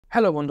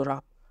Hello বন্ধুরা,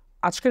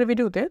 আজকের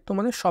ভিডিওতে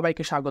তোমাদের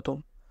সবাইকে স্বাগতম।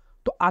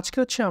 তো আজকে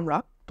হচ্ছে আমরা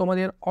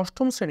তোমাদের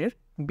অষ্টম শ্রেণীর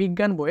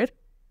বিজ্ঞান বইয়ের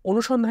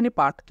অনুসন্ধানী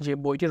পাঠ যে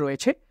বইটি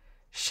রয়েছে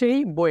সেই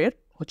বইয়ের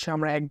হচ্ছে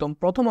আমরা একদম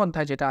প্রথম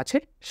অধ্যায় যেটা আছে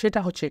সেটা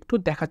হচ্ছে একটু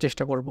দেখার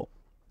চেষ্টা করব।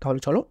 তাহলে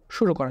চলো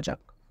শুরু করা যাক।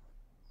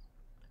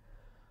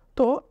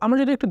 তো আমরা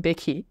যদি একটু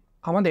দেখি,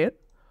 আমাদের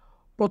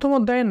প্রথম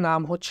অধ্যায়ের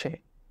নাম হচ্ছে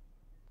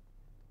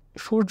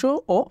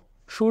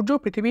সূর্য,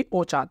 পৃথিবী ও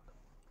চাঁদ।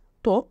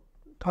 তো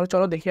তাহলে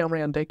চলো দেখি আমরা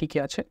এই অধ্যায়ে কী কী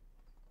আছে।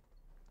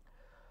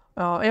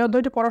 এই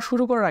অধ্যায়টি পড়া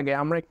শুরু করার আগে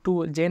আমরা একটু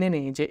জেনে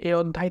নিই যে এই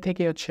অধ্যায়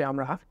থেকে হচ্ছে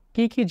আমরা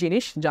কী কী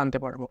জিনিস জানতে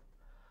পারবো।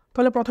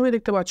 তাহলে প্রথমে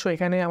দেখতে পাচ্ছ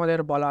এখানে আমাদের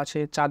বলা আছে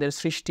চাঁদের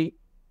সৃষ্টি,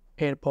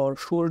 এরপর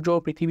সূর্য,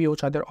 পৃথিবী ও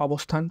চাঁদের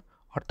অবস্থান,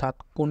 অর্থাৎ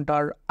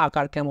কোনটার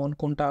আকার কেমন,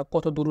 কোনটা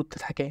কত দূরত্বে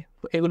থাকে,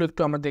 তো এগুলো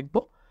একটু আমরা দেখব।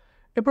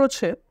 এরপর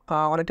হচ্ছে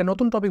অনেকটা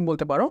নতুন টপিক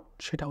বলতে পারো,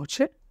 সেটা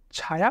হচ্ছে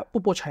ছায়া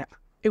উপছায়া,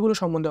 এগুলো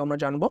সম্বন্ধে আমরা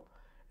জানবো।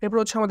 এরপর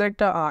হচ্ছে আমাদের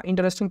একটা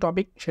ইন্টারেস্টিং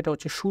টপিক, সেটা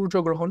হচ্ছে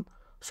সূর্যগ্রহণ।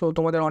 সো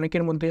তোমাদের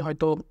অনেকের মধ্যে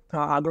হয়তো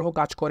আগ্রহ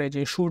কাজ করে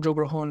যে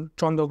সূর্যগ্রহণ,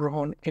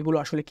 চন্দ্রগ্রহণ এগুলো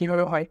আসলে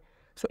কীভাবে হয়।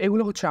 সো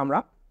এগুলো হচ্ছে আমরা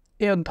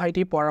এই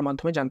অধ্যায়টি পড়ার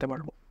মাধ্যমে জানতে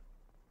পারবো।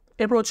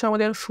 এরপর হচ্ছে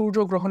আমাদের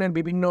সূর্যগ্রহণের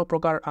বিভিন্ন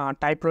প্রকার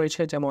টাইপ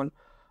রয়েছে, যেমন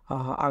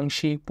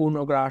আংশিক,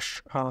 পূর্ণগ্রাস,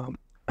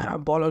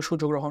 বলয়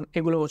সূর্যগ্রহণ,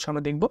 এগুলো হচ্ছে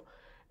আমরা দেখব।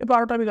 এরপর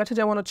আরও টপিক আছে,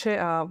 যেমন হচ্ছে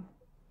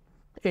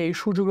এই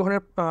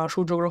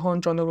সূর্যগ্রহণ,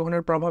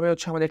 চন্দ্রগ্রহণের প্রভাবে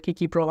হচ্ছে আমাদের কী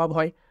কী প্রভাব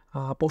হয়,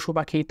 পশু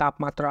পাখি,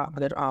 তাপমাত্রা,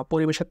 আমাদের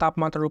পরিবেশের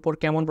তাপমাত্রার উপর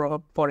কেমন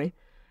প্রভাব পড়ে।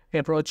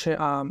 এরপর হচ্ছে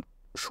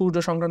সূর্য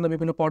সংক্রান্ত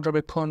বিভিন্ন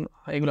পর্যবেক্ষণ,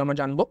 এগুলো আমরা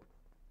জানবো।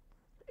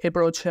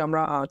 এরপর হচ্ছে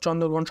আমরা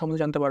চন্দ্রগ্রহণ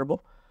সম্বন্ধে জানতে পারবো।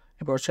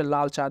 এরপর হচ্ছে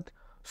লাল চাঁদ।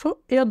 সো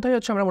এই অধ্যায়ে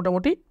হচ্ছে আমরা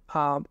মোটামুটি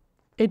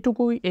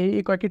এইটুকুই, এই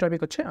কয়েকটি টপিক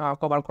হচ্ছে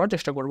কভার করার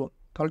চেষ্টা করব।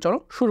 তাহলে চলো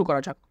শুরু করা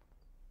যাক।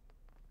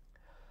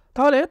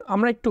 তাহলে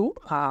আমরা একটু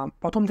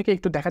প্রথম থেকে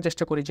একটু দেখার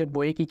চেষ্টা করি যে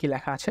বইয়ে কী কী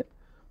লেখা আছে।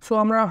 সো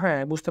আমরা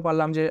বুঝতে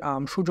পারলাম যে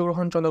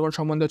সূর্যগ্রহণ, চন্দ্রগ্রহণ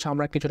সম্বন্ধে হচ্ছে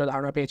আমরা কিছুটা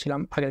ধারণা পেয়েছিলাম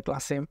আগের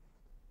ক্লাসে।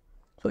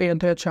 তো এই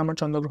অধ্যায়ে হচ্ছে আমরা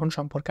চন্দ্রগ্রহণ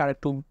সম্পর্কে আর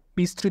একটু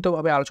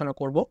বিস্তৃতভাবে আলোচনা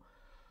করব।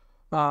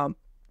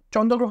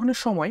 চন্দ্রগ্রহণের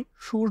সময়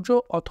সূর্য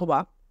অথবা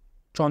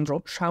চন্দ্র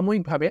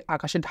সাময়িকভাবে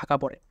আকাশে ঢাকা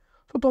পড়ে।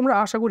 তো তোমরা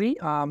আশা করি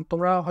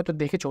তোমরা হয়তো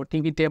দেখেছো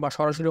টিভিতে বা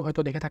সরাসরি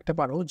হয়তো দেখে থাকতে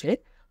পারো যে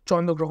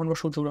চন্দ্রগ্রহণ বা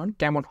সূর্যগ্রহণ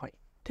কেমন হয়,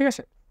 ঠিক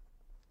আছে।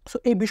 সো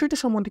এই বিষয়টি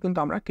সম্বন্ধে কিন্তু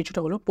আমরা কিছুটা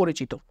হলেও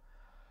পরিচিত।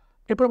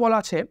 এরপর বলা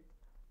আছে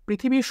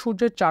পৃথিবী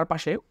সূর্যের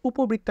চারপাশে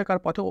উপবৃত্তাকার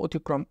পথে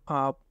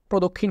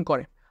প্রদক্ষিণ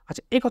করে।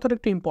 আচ্ছা, এই কথাটা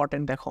একটু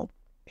ইম্পর্টেন্ট। দেখো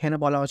এখানে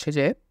বলা হচ্ছে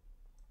যে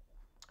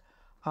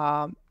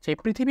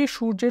পৃথিবী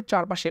সূর্যের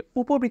চারপাশে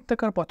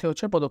উপবৃত্তাকার পথে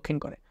হচ্ছে প্রদক্ষিণ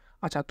করে।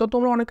 আচ্ছা, তো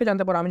তোমরা অনেকে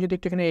জানতে পারো, আমি যদি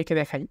একটু এখানে এঁকে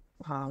দেখাই,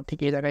 ঠিক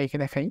এই জায়গায় এঁকে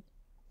দেখাই।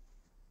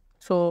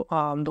 সো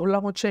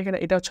ধরলাম হচ্ছে এখানে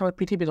এটা হচ্ছে আমার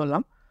পৃথিবী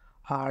ধরলাম,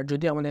 আর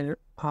যদি আমাদের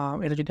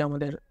এটা যদি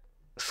আমাদের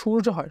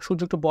সূর্য হয়,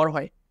 সূর্য একটু বড়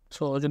হয়,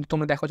 সো যদি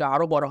তোমরা দেখো যে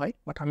আরও বড় হয়,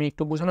 বাট আমি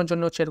একটু বোঝানোর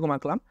জন্য হচ্ছে এরকম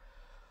আঁকলাম।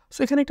 সো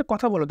এখানে একটা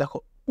কথা বলো, দেখো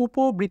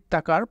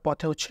উপবৃত্তাকার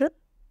পথে হচ্ছে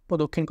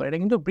প্রদক্ষিণ করে, এটা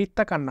কিন্তু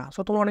বৃত্তাকার না। সো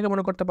তোমরা অনেকে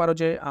মনে করতে পারো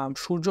যে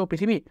সূর্য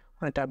পৃথিবী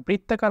এটা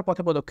বৃত্তাকার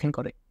পথে প্রদক্ষিণ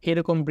করে,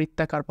 এরকম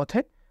বৃত্তাকার পথে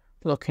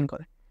প্রদক্ষিণ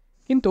করে,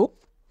 কিন্তু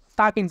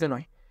তা কিন্তু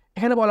নয়।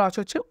 এখানে বলা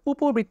হচ্ছে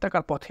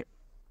উপবৃত্তাকার পথে।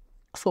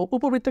 সো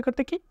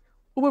উপবৃত্তাকারটা কি?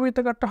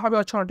 উপবৃত্তাকারটা হবে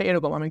হচ্ছে অনেকটা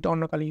এরকম, আমি একটা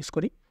অন্য কালি ইউজ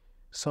করি।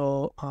 সো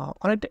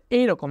অনেকটা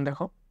এইরকম,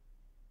 দেখো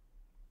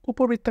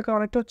উপবৃত্তাকার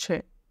অনেকটা হচ্ছে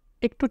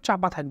একটু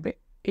চাপা থাকবে,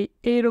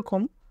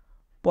 এইরকম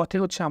পথে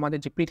হচ্ছে আমাদের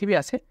যে পৃথিবী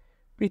আছে,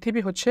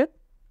 পৃথিবী হচ্ছে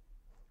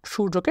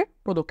সূর্যকে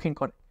প্রদক্ষিণ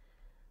করে।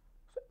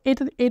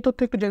 এই তথ্য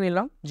একটু জেনে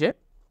নিলাম যে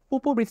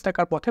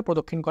উপবৃত্তাকার পথে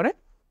প্রদক্ষিণ করে,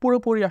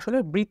 পুরোপুরি আসলে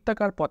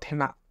বৃত্তাকার পথে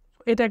না।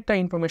 এটা একটা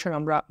ইনফরমেশন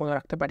আমরা মনে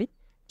রাখতে পারি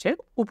যে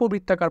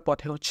উপবৃত্তাকার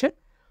পথে হচ্ছে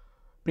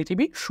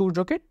পৃথিবী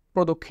সূর্যকে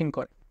প্রদক্ষিণ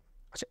করে।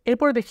 আচ্ছা,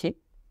 এরপরে দেখি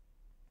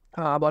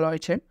বলা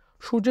হয়েছে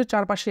সূর্যের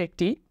চারপাশে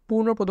একটি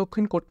পূর্ণ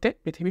প্রদক্ষিণ করতে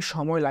পৃথিবীর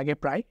সময় লাগে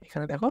প্রায়,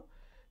 এখানে দেখো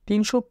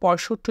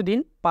 365 দিন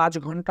 5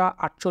 ঘন্টা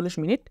 48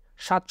 মিনিট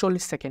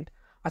 47 সেকেন্ড।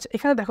 আচ্ছা,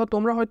 এখানে দেখো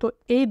তোমরা হয়তো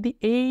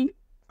এই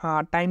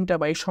টাইমটা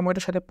বা এই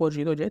সময়টার সাথে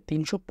পরিচিত যে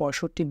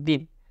 365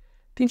 দিন।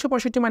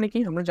 365 মানে কি?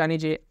 আমরা জানি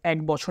যে এক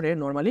বছরে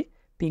নর্মালি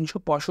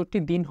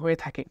 365 দিন হয়ে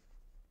থাকে।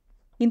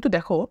 কিন্তু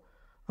দেখো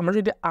আমরা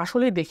যদি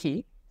আসলে দেখি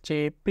যে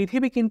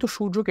পৃথিবী কিন্তু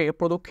সূর্যকে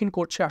প্রদক্ষিণ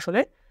করছে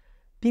আসলে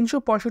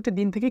 365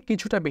 দিন থেকে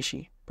কিছুটা বেশি,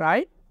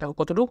 প্রায় দেখো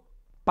কতটুকু,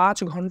 5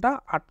 ঘন্টা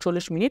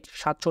 48 মিনিট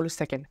 47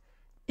 সেকেন্ড।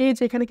 এই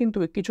যে এখানে কিন্তু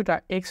কিছুটা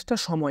এক্সট্রা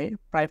সময়ে,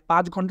 প্রায়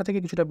 5 ঘন্টা থেকে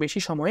কিছুটা বেশি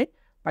সময়ে,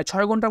 প্রায়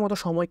 6 ঘন্টার মতো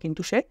সময়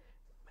কিন্তু সে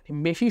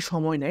বেশি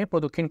সময় নেয়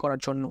প্রদক্ষিণ করার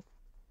জন্য।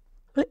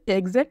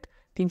 এক্স্যাক্ট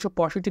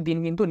 365 দিন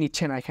কিন্তু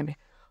নিচ্ছে না এখানে।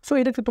 সো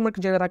এটা একটু তোমরা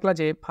জেনে রাখলা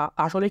যে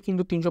আসলে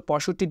কিন্তু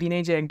 365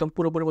 দিনেই যে একদম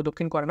পুরোপুরি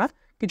প্রদক্ষিণ করে না,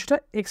 কিছুটা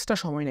এক্সট্রা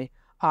সময় নেয়।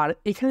 আর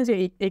এখানে যে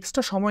এই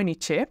এক্সট্রা সময়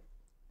নিচ্ছে,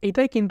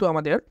 এটাই কিন্তু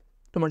আমাদের,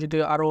 তোমরা যদি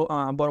আরও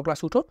বড়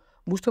ক্লাস উঠো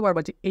বুঝতে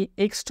পারবা যে এই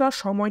এক্সট্রা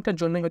সময়টার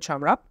জন্যই হচ্ছে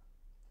আমরা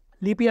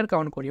লিপ ইয়ার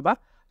কাউন্ট করি, বা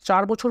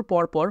 4 বছর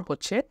পর পর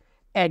হচ্ছে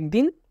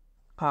একদিন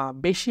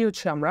বেশি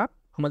হচ্ছে আমরা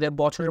আমাদের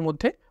বছরের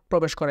মধ্যে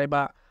প্রবেশ করাই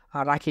বা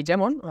রাখি।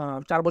 যেমন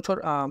 4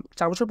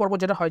 বছর পর পর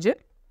যেটা হয় যে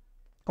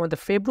আমাদের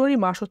ফেব্রুয়ারি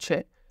মাস হচ্ছে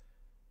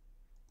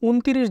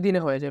 29 দিনে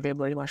হয়ে যায়।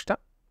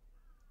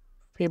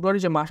 ফেব্রুয়ারি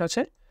যে মাস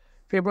আছে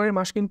ফেব্রুয়ারি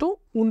মাস কিন্তু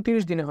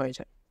 29 দিনে হয়ে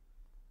যায়,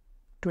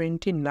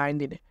 29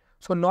 দিনে।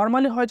 সো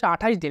নর্মালি হয় যে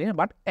 28 দিনে,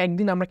 বাট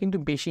একদিন আমরা কিন্তু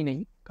বেশি নেই,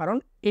 কারণ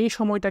এই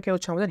সময়টাকে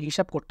হচ্ছে আমাদের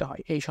হিসাব করতে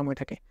হয়, এই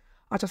সময়টাকে।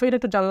 আচ্ছা, সো এটা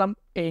একটু জানলাম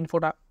এই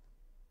ইনফোটা।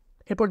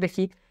 এরপর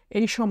দেখি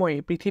এই সময়ে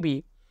পৃথিবী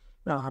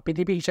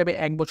হিসাবে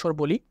 1 বছর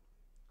বলি।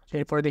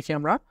 এরপরে দেখি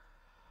আমরা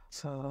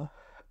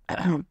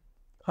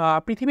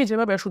পৃথিবী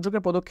যেভাবে সূর্যকে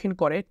প্রদক্ষিণ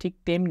করে ঠিক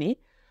তেমনি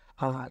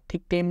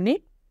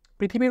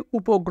পৃথিবীর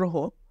উপগ্রহ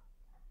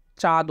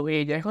চাঁদ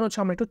হয়ে যায়। এখন হচ্ছে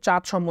আমরা একটু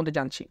চাঁদ সম্বন্ধে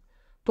জানছি।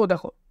 তো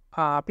দেখো,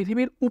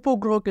 পৃথিবীর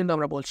উপগ্রহ কিন্তু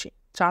আমরা বলছি,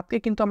 চাঁদকে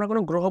কিন্তু আমরা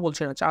কোনো গ্রহ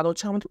বলছি না, চাঁদ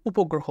হচ্ছে আমাদের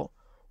উপগ্রহ।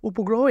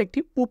 উপগ্রহ একটি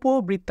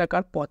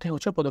উপবৃত্তাকার পথে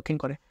হচ্ছে প্রদক্ষিণ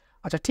করে।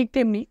 আচ্ছা, ঠিক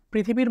তেমনি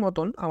পৃথিবীর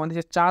মতন আমাদের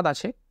যে চাঁদ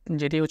আছে,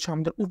 যেটি হচ্ছে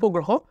আমাদের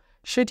উপগ্রহ,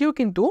 সেটিও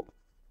কিন্তু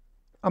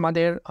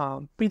আমাদের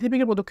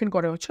পৃথিবীকে প্রদক্ষিণ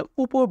করে হচ্ছে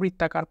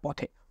উপবৃত্তাকার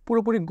পথে,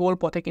 পুরোপুরি গোল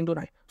পথে কিন্তু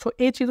নয়। সো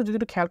এই চিত্র যদি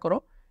একটু খেয়াল করো,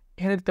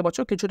 এখানে দেখতে পাচ্ছ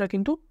কিছুটা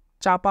কিন্তু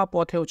চাপা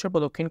পথে হচ্ছে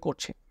প্রদক্ষিণ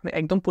করছে, মানে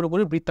একদম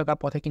পুরোপুরি বৃত্তাকার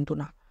পথে কিন্তু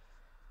না।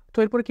 তো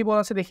এরপরে কি বলা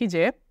আছে দেখি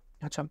যে,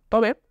 আচ্ছা,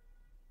 তবে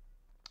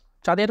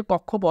চাঁদের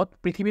কক্ষপথ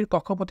পৃথিবীর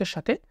কক্ষপথের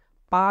সাথে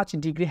 5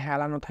 ডিগ্রি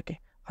হেলানো থাকে।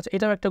 আচ্ছা,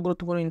 এটাও একটা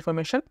গুরুত্বপূর্ণ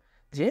ইনফরমেশন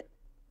যে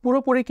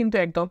পুরোপুরি কিন্তু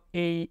একদম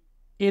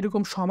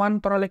এরকম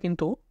সমান্তরালে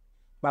কিন্তু,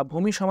 বা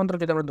ভূমি সমান্তরাল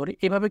যদি আমরা ধরি,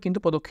 এভাবে কিন্তু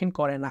প্রদক্ষিণ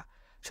করে না।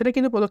 সেটা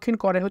কিন্তু প্রদক্ষিণ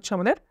করে হচ্ছে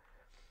আমাদের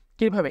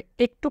কীভাবে,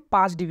 একটু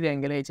 5 ডিগ্রি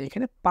অ্যাঙ্গেল, এই যে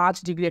এখানে 5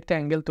 ডিগ্রি একটা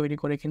অ্যাঙ্গেল তৈরি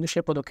করে কিন্তু সে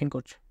প্রদক্ষিণ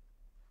করছে,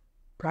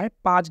 প্রায়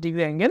 5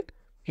 ডিগ্রি অ্যাঙ্গেল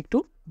একটু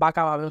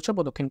বাঁকাভাবে হচ্ছে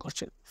প্রদক্ষিণ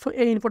করছে। সো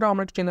এই ইনফোটা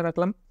আমরা একটু জেনে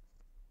রাখলাম।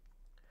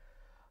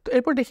 তো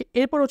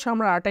এরপর হচ্ছে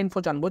আমরা আরেকটা ইনফো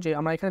জানবো যে,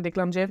 আমরা এখানে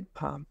দেখলাম যে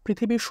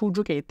পৃথিবীর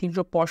সূর্যকে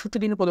 365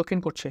 দিনে প্রদক্ষিণ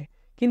করছে,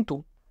 কিন্তু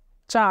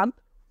চাঁদ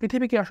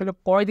পৃথিবীকে আসলে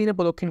কয় দিনে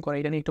প্রদক্ষিণ করে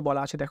এটা নিয়ে একটু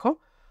বলা আছে। দেখো,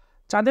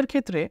 চাঁদের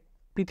ক্ষেত্রে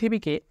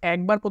পৃথিবীকে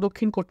একবার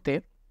প্রদক্ষিণ করতে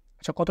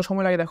আচ্ছা কত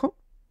সময় লাগে দেখো,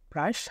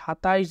 প্রায়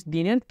 27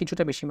 দিনের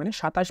কিছুটা বেশি, মানে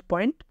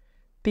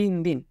 27.3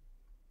 দিন,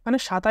 মানে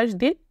 27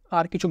 দিন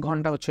আর কিছু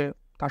ঘন্টা হচ্ছে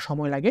তার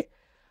সময় লাগে।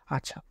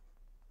 আচ্ছা,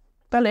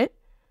 তাহলে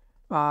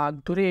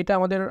ধরে এটা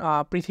আমাদের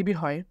পৃথিবী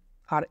হয়,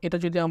 আর এটা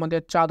যদি আমাদের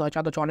চাঁদ হয়,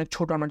 চাঁদ হচ্ছে অনেক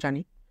ছোট আমরা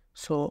জানি।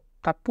 সো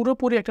তার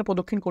পুরোপুরি একটা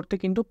প্রদক্ষিণ করতে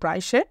কিন্তু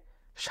প্রায় সে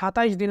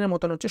 27 দিনের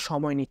মতন হচ্ছে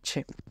সময় নিচ্ছে।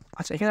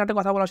 আচ্ছা, এখানে একটা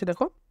কথা বলা আছে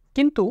দেখো,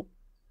 কিন্তু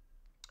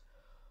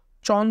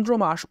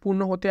চন্দ্রমাস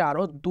পূর্ণ হতে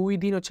আরও 2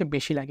 দিন হচ্ছে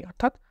বেশি লাগে,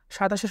 অর্থাৎ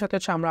 27-এর সাথে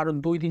হচ্ছে আমরা আরও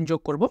 2 দিন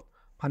যোগ করব,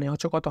 মানে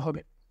হচ্ছে কত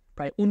হবে,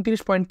 প্রায়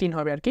 29.3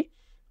 হবে আর কি।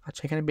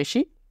 আচ্ছা, এখানে বেশি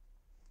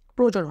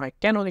প্রয়োজন হয়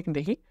কেন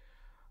দেখি,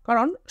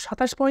 কারণ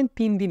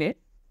 27.3 দিনে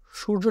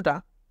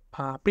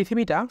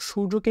পৃথিবীটা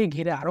সূর্যকে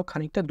ঘিরে আরও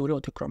খানিকটা দূরে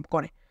অতিক্রম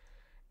করে।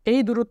 এই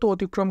দূরত্ব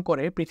অতিক্রম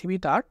করে পৃথিবী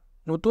তার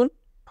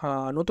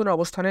নতুন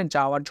অবস্থানে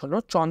যাওয়ার জন্য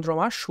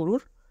চন্দ্রমাস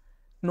শুরুর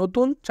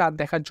নতুন চাঁদ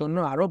দেখার জন্য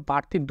আরও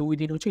বাড়তি 2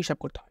 দিন হচ্ছে হিসাব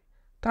করতে হয়।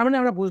 তার মানে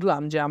আমরা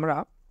বুঝলাম যে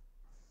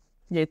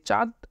যে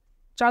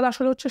চাঁদ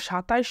আসলে হচ্ছে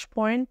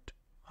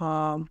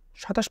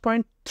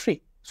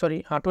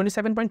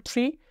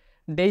 27.3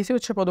 ডেইসে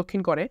হচ্ছে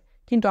প্রদক্ষিণ করে,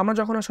 কিন্তু আমরা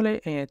যখন আসলে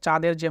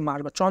চাঁদের যে মাস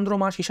বা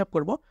চন্দ্রমাস হিসাব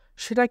করব,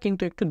 সেটা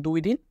কিন্তু একটু 2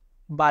 দিন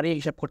বাড়িয়ে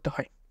হিসাব করতে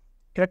হয়।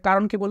 এটার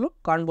কারণ কি বললো?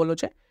 কারণ বললো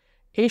যে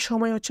এই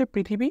সময় হচ্ছে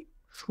পৃথিবী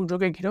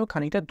সূর্যকে ঘিরেও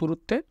খানিকটা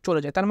দূরত্বে চলে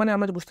যায়। তার মানে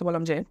আমরা বুঝতে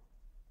পারলাম যে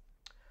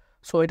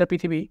এটা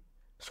পৃথিবী,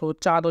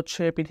 চাঁদ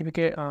হচ্ছে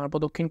পৃথিবীকে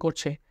প্রদক্ষিণ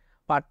করছে,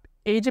 বাট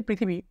এই যে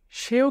পৃথিবী,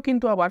 সেও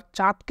কিন্তু আবার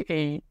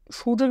এই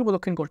সূর্যকে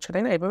প্রদক্ষিণ করছে,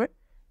 তাই না? এইভাবে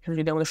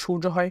যদি আমাদের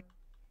সূর্য হয়,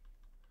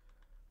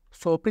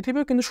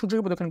 পৃথিবীও কিন্তু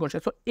সূর্যকে প্রদক্ষিণ করছে।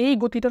 এই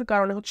গতিটার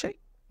কারণে হচ্ছে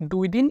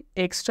 2 দিন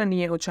এক্সট্রা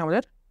নিয়ে হচ্ছে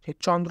আমাদের যে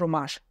চন্দ্র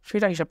মাস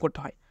সেটা হিসাব করতে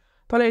হয়।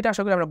 তাহলে এটা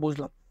আশা করি আমরা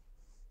বুঝলাম,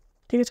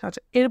 ঠিক আছে।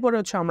 আচ্ছা, এরপরে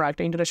হচ্ছে আমরা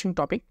একটা ইন্টারেস্টিং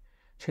টপিক,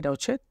 সেটা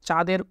হচ্ছে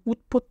চাঁদের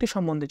উৎপত্তি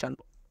সম্বন্ধে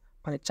জানবো,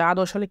 মানে চাঁদ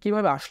আসলে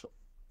কীভাবে আসলো।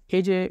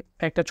 এই যে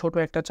একটা ছোট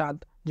একটা চাঁদ,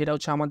 যেটা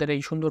হচ্ছে আমাদের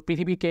এই সুন্দর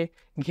পৃথিবীকে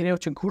ঘিরে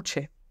হচ্ছে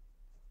ঘুরছে,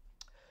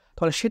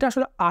 তাহলে সেটা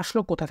আসলে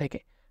আসলো কোথা থেকে,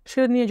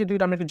 সেটা নিয়ে যদি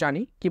আমরা একটু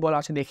জানি, কি বলা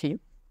আছে দেখি।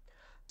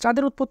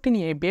 চাঁদের উৎপত্তি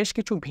নিয়ে বেশ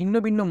কিছু ভিন্ন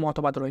ভিন্ন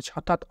মতবাদ রয়েছে,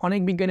 অর্থাৎ অনেক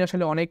বিজ্ঞানী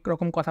আসলে অনেক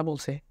রকম কথা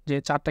বলছে যে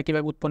চাঁদটা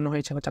কীভাবে উৎপন্ন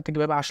হয়েছে বা চাঁদটা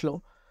কীভাবে আসলো,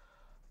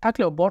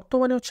 থাকলেও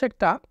বর্তমানে হচ্ছে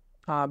একটা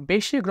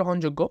বেশি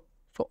গ্রহণযোগ্য,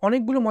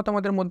 অনেকগুলো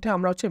মতামতের মধ্যে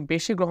আমরা হচ্ছে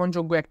বেশি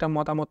গ্রহণযোগ্য একটা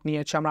মতামত নিয়ে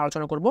হচ্ছে আমরা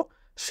আলোচনা করব।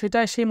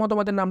 সেই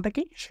মতবাদের নামটা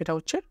কি? সেটা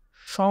হচ্ছে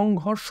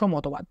সংঘর্ষ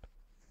মতবাদ।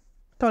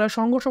 তাহলে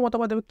সংঘর্ষ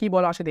মতবাদে কি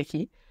বলা আছে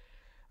দেখি,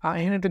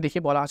 এখানে একটু দেখি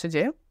বলা আছে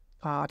যে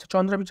আচ্ছা,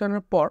 চন্দ্র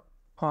অভিযানের পর,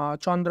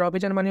 চন্দ্র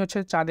অভিযান মানে হচ্ছে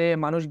চাঁদে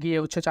মানুষ গিয়ে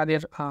হচ্ছে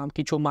চাঁদের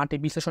কিছু মাটি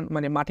বিশ্লেষণ,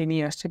 মানে মাটি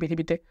নিয়ে আসছে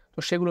পৃথিবীতে, তো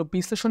সেগুলো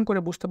বিশ্লেষণ করে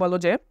বুঝতে পারলো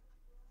যে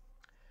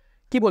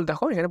কি বল,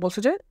 দেখো এখানে বলছে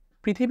যে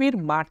পৃথিবীর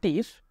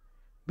মাটির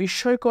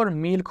বিস্ময়কর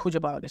মিল খুঁজে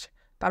পাওয়া গেছে।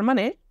 তার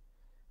মানে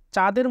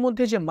চাঁদের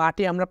মধ্যে যে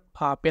মাটি আমরা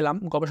পেলাম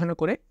গবেষণা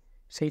করে,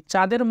 সেই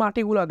চাঁদের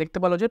মাটিগুলো দেখতে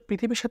পেলো যে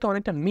পৃথিবীর সাথে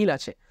অনেকটা মিল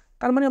আছে।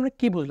 তার মানে আমরা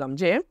কি বুঝলাম,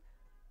 যে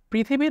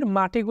পৃথিবীর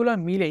মাটিগুলো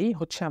মিলেই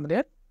হচ্ছে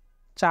আমাদের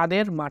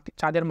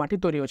চাঁদের মাটি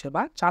তৈরি হয়েছে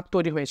বা চাঁদ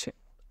তৈরি হয়েছে।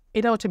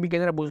 এটা হচ্ছে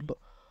বিজ্ঞানীরা বুঝলো।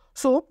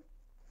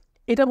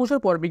 এটা বোঝার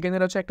পর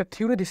বিজ্ঞানীরা হচ্ছে একটা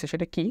থিওরি দিচ্ছে,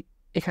 সেটা কি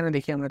এখানে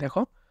দেখি আমরা।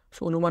 দেখো,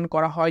 অনুমান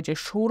করা হয় যে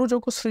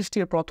সৌরজগৎ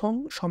সৃষ্টির প্রথম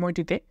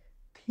সময়টিতে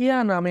থিয়া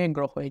নামে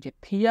গ্রহ, এই যে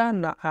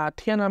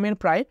থিয়া নামের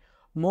প্রায়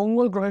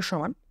মঙ্গল গ্রহের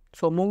সমান,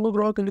 মঙ্গল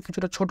গ্রহ কিন্তু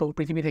কিছুটা ছোট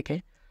পৃথিবী থেকে,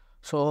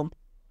 সো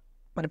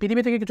মানে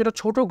পৃথিবী থেকে কিছুটা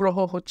ছোট গ্রহ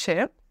হচ্ছে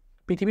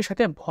পৃথিবীর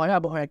সাথে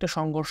ভয়াবহ একটা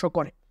সংঘর্ষ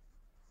করে।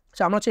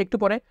 আচ্ছা, আমরা হচ্ছে একটু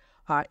পরে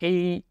এই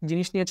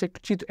জিনিস নিয়ে হচ্ছে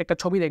একটা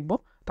ছবি দেখব,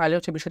 তাহলে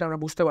হচ্ছে বিষয়টা আমরা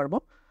বুঝতে পারবো।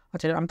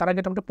 আচ্ছা, আমি তার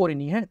আগে আমরা পড়ে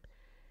নিই। হ্যাঁ,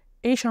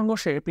 এই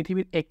সংঘর্ষে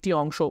পৃথিবীর একটি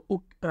অংশ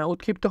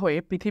উৎক্ষিপ্ত হয়ে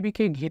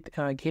পৃথিবীকে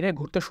ঘিরে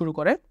ঘুরতে শুরু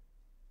করে,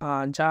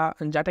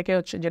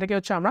 যেটাকে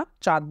হচ্ছে আমরা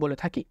চাঁদ বলে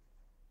থাকি।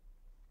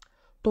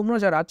 তোমরা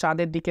যারা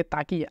চাঁদের দিকে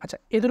তাকিয়ে, আচ্ছা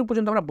এতটুকু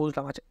পর্যন্ত আমরা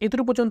বুঝলাম। আচ্ছা,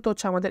 এতটুকু পর্যন্ত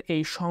হচ্ছে আমাদের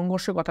এই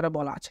সংঘর্ষের কথাটা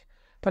বলা আছে।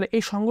 তাহলে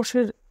এই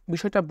সংঘর্ষের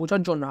বিষয়টা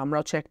বোঝার জন্য আমরা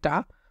হচ্ছে একটা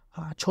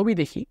ছবি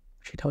দেখি।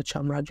 সেটা হচ্ছে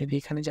আমরা যদি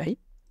এখানে যাই,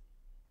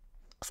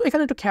 সো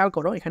এখানে একটু খেয়াল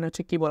করো, এখানে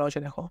হচ্ছে কি বলা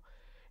হচ্ছে দেখো।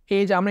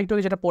 এই যে আমরা একটু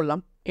আগে যেটা পড়লাম,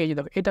 এই যে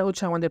দেখো, এটা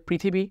হচ্ছে আমাদের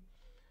পৃথিবী।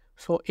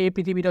 সো এই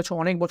পৃথিবীটা হচ্ছে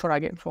অনেক বছর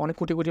আগে, অনেক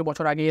কোটি কোটি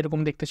বছর আগে এরকম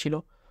দেখতে ছিল।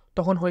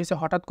 তখন হয়েছে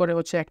হঠাৎ করে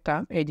হচ্ছে একটা,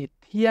 এই যে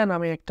থিয়া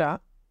নামে একটা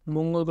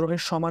মঙ্গল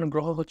গ্রহের সমান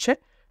গ্রহ হচ্ছে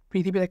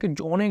পৃথিবীটাকে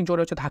অনেক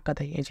জোরে হচ্ছে ধাক্কা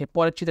দেয়। এই যে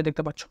পরের চিত্রে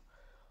দেখতে পাচ্ছ,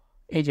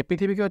 এই যে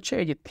পৃথিবীকে হচ্ছে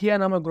এই যে থিয়া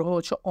নামক গ্রহ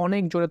হচ্ছে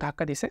অনেক জোরে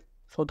ধাক্কা দিছে।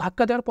 সো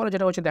ধাক্কা দেওয়ার পরে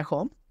যেটা হচ্ছে দেখো,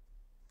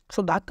 সো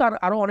ধাক্কার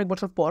আরও অনেক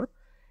বছর পর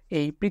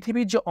এই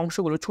পৃথিবীর যে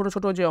অংশগুলো, ছোট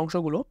ছোট যে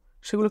অংশগুলো,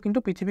 সেগুলো কিন্তু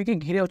পৃথিবীকে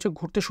ঘিরে হচ্ছে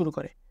ঘুরতে শুরু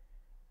করে।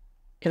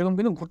 এরকম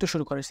কিন্তু ঘুরতে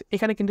শুরু করেছে।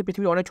 এখানে কিন্তু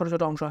পৃথিবীর অনেক ছোট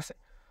ছোট অংশ আছে।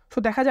 সো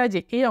দেখা যায় যে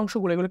এই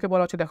অংশগুলো, এগুলোকে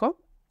বলা হচ্ছে দেখো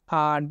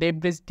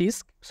ডেব্রিজ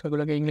ডিস্ক। সো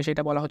এগুলোকে ইংলিশে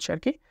এটা বলা হচ্ছে আর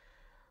কি।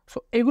 সো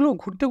এগুলো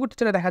ঘুরতে ঘুরতে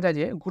যেটা দেখা যায়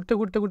যে ঘুরতে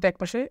ঘুরতে ঘুরতে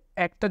একপাশে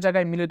একটা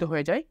জায়গায় মিলিত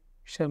হয়ে যায়।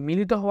 সে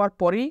মিলিত হওয়ার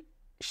পরেই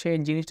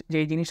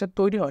যেই জিনিসটা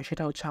তৈরি হয়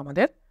সেটা হচ্ছে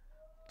আমাদের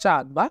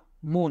চাঁদ বা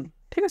মুন।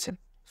 ঠিক আছে?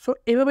 সো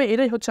এভাবে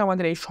এটাই হচ্ছে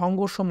আমাদের এই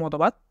সংঘর্ষ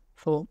মতবাদ।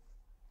 সো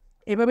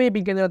এভাবে এই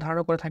বিজ্ঞানীরা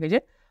ধারণা করে থাকে যে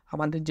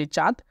আমাদের যে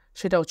চাঁদ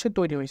সেটা হচ্ছে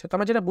তৈরি হয়েছে। তো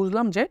আমরা যেটা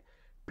বুঝলাম যে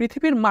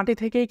পৃথিবীর মাটি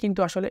থেকেই কিন্তু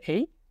আসলে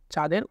এই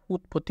চাঁদের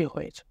উৎপত্তি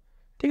হয়েছে।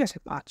 ঠিক আছে?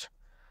 আচ্ছা,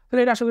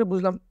 তাহলে এটা আশা করি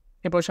বুঝলাম।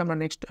 এরপর আমরা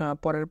নেক্সট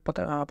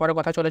পরের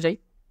কথা চলে যাই।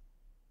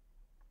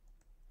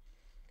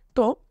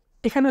 তো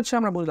এখানে হচ্ছে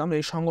আমরা বুঝলাম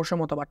এই সংঘর্ষ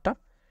মতবাদটা।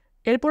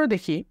 এরপরে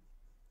দেখি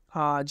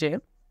যে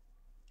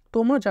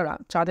তোমরা যারা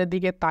চাঁদের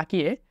দিকে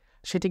তাকিয়ে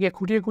সেটিকে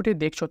খুঁটিয়ে খুঁটিয়ে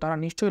দেখছো, তারা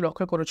নিশ্চয়ই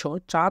লক্ষ্য করেছো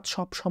চাঁদ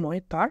সবসময়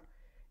তার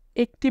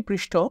একটি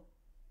পৃষ্ঠ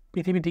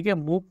পৃথিবীর দিকে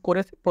মুখ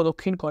করে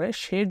প্রদক্ষিণ করে।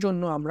 সেই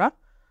জন্য আমরা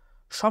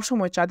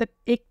সবসময় চাঁদের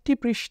একটি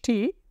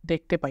পৃষ্ঠই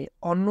দেখতে পাই,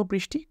 অন্য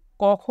পৃষ্ঠি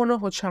কখনো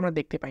হচ্ছে আমরা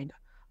দেখতে পাই না।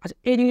 আচ্ছা,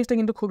 এই জিনিসটা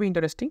কিন্তু খুবই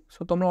ইন্টারেস্টিং।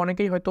 সো তোমরা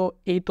অনেকেই হয়তো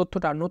এই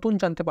তথ্যটা নতুন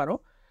জানতে পারো।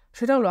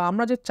 সেটা হলো,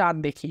 আমরা যে চাঁদ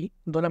দেখি,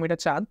 ধরলাম এটা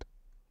চাঁদ,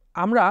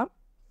 আমরা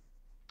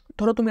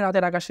ধরো তুমি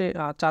রাতের আকাশে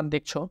চাঁদ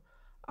দেখছো,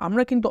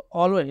 আমরা কিন্তু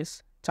অলওয়েজ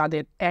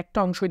চাঁদের একটা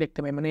অংশই দেখতে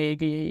পাই। মানে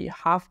এই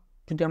হাফ,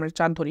 যদি আমরা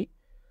চাঁদ ধরি,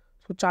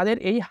 তো চাঁদের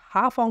এই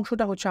হাফ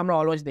অংশটা হচ্ছে আমরা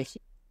অলওয়েজ দেখি,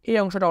 এই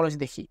অংশটা অলওয়েজ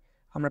দেখি।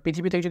 আমরা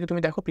পৃথিবী থেকে যদি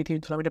তুমি দেখো, পৃথিবী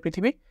ধরলাম এটা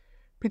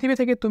পৃথিবী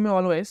থেকে তুমি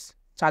অলওয়েজ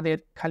চাঁদের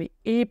খালি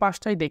এই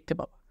পাশটাই দেখতে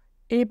পাবা।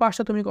 এই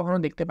পাশটা তুমি কখনো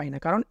দেখতে পাই না,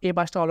 কারণ এই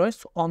পাশটা অলওয়েজ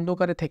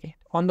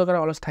অন্ধকারে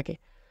অলওয়েজ থাকে।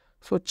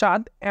 সো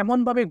চাঁদ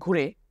এমনভাবে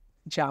ঘুরে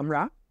যে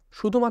আমরা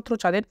শুধুমাত্র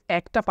চাঁদের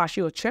একটা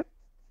পাশই হচ্ছে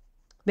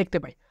দেখতে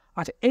পাই।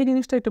 আচ্ছা, এই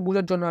জিনিসটা একটু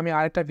বোঝার জন্য আমি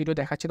আরেকটা ভিডিও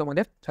দেখাচ্ছি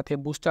তোমাদের, যাতে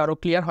বুঝতে আরও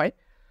ক্লিয়ার হয়।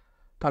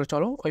 তাহলে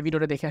চলো ওই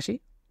ভিডিওটা দেখে আসি,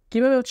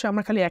 কীভাবে হচ্ছে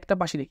আমরা খালি একটা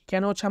পাশে দেখি,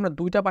 কেন হচ্ছে আমরা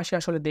দুইটা পাশে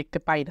আসলে দেখতে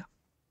পাই না।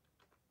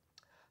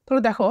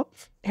 তাহলে দেখো,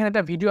 এখানে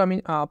একটা ভিডিও আমি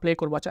প্লে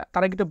করবো। আচ্ছা,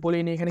 তার আগে একটু বলে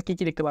নিই এখানে কী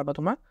কী দেখতে পারবা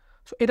তোমরা।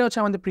 সো এটা হচ্ছে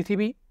আমাদের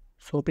পৃথিবী।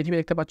 সো পৃথিবী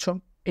দেখতে পাচ্ছ,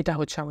 এটা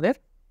হচ্ছে আমাদের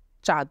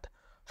চাঁদ।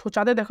 সো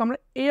চাঁদে দেখো, আমরা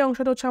এই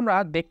অংশটা হচ্ছে আমরা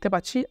দেখতে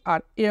পাচ্ছি, আর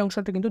এই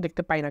অংশটা কিন্তু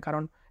দেখতে পাই না,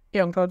 কারণ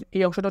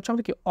এই অংশটা হচ্ছে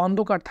আমাদের কি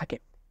অন্ধকার থাকে।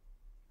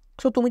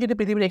 সো তুমি যদি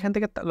পৃথিবীর এখান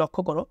থেকে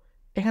লক্ষ্য করো,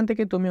 এখান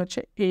থেকে তুমি হচ্ছে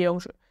এই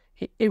অংশ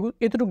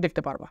এতটুকু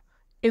দেখতে পারবা,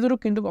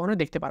 এতটুকু কিন্তু কখনোই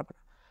দেখতে পারবা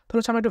না। তাহলে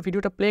হচ্ছে আমরা একটু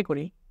ভিডিওটা প্লে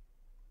করি।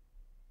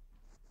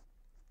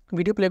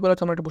 ভিডিও প্লে করলে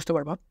তোমরা একটু বুঝতে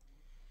পারবা।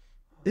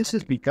 This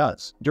is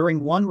because, during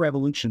one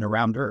revolution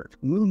around Earth,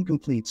 Moon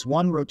completes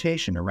one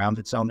rotation around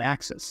its own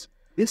axis.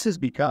 This is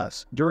because,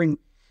 during...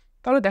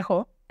 তাহলে দেখো,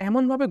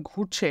 এমনভাবে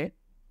ঘুরছে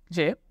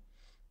যে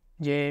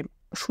যে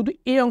শুধু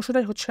এই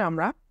অংশটাই হচ্ছে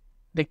আমরা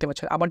দেখতে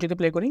পাচ্ছি। আবার যদি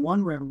প্লে করি,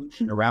 one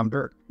revolution around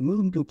Earth,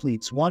 Moon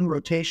completes one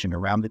rotation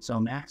around its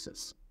own axis.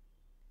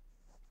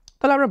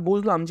 তাহলে আমরা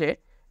বুঝলাম যে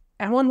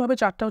এমনভাবে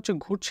চাঁদটা হচ্ছে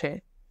ঘুরছে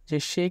যে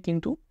সে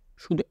কিন্তু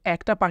শুধু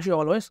একটা পাশে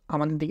অলওয়েজ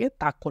আমাদের দিকে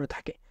তাক করে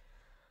থাকে।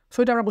 সো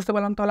এটা আমরা বুঝতে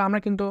পারলাম। তাহলে আমরা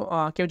কিন্তু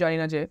কেউ জানি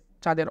না যে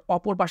চাঁদের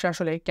অপর পাশে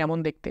আসলে কেমন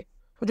দেখতে।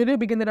 তো যদিও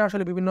বিজ্ঞানীরা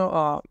আসলে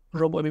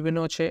বিভিন্ন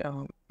হচ্ছে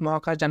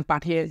মহাকাশযান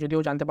পাঠিয়ে যদিও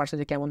জানতে পারছে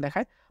যে কেমন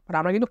দেখায়, বাট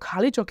আমরা কিন্তু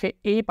খালি চোখে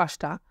এই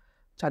পাশটা,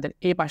 চাঁদের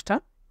এই পাশটা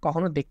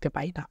কখনো দেখতে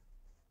পাই না।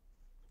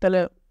 তাহলে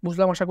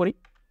বুঝলাম আশা করি।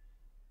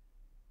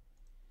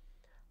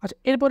 আচ্ছা,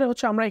 এরপরে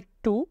হচ্ছে আমরা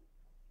একটু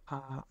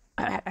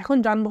এখন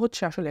জানবো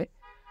হচ্ছে আসলে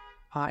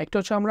একটু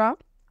হচ্ছে আমরা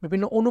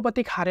বিভিন্ন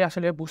অনুপাতিক হারে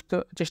আসলে বুঝতে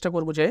চেষ্টা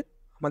করব যে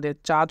আমাদের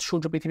চাঁদ,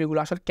 সূর্য, পৃথিবীগুলো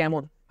আসলে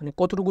কেমন, মানে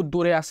কতটুকু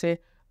দূরে আছে,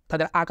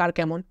 তাদের আকার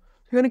কেমন।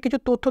 এখানে কিছু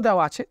তথ্য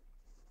দেওয়া আছে।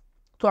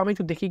 তো আমি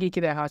একটু দেখি কী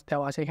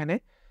দেওয়া আছে এখানে।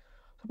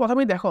 তো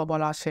প্রথমেই দেখো,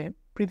 বলা আছে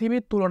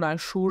পৃথিবীর তুলনায়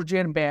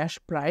সূর্যের ব্যাস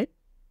প্রায়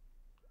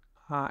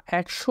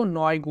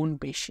 109 গুণ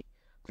বেশি।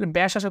 তাহলে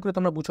ব্যাস আশা করি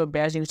তোমরা বুঝো।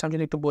 ব্যাস জিনিসটা আমি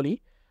যদি একটু বলি,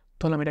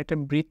 ধরলাম এটা একটা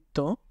বৃত্ত।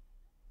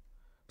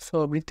 সো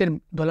বৃত্তের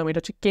ধরলাম এটা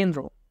হচ্ছে কেন্দ্র।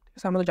 ঠিক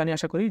আছে, আমরা তো জানি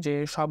আশা করি যে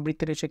সব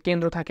বৃত্তের হচ্ছে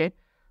কেন্দ্র থাকে।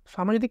 সো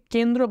আমরা যদি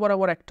কেন্দ্র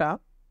বরাবর একটা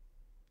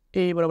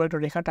এই বরাবর একটা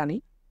রেখা টানি,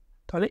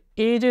 তাহলে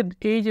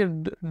এই যে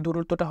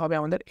দূরত্বটা হবে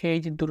আমাদের, এই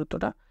যে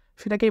দূরত্বটা,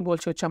 সেটাকেই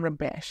বলছি হচ্ছে আমরা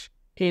ব্যাস।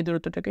 এই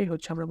দূরত্বটাকেই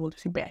হচ্ছে আমরা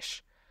বলতেছি ব্যাস।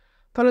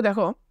 তাহলে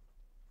দেখো,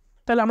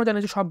 তাহলে আমরা জানি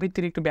যে সব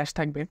বৃত্তের একটু ব্যাস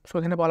থাকবে। সো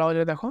এখানে বলা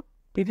হয়েছে, দেখো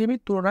পৃথিবীর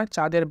তুলনায়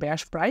চাঁদের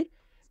ব্যাস প্রায়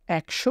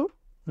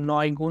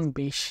 109 গুণ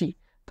বেশি।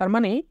 তার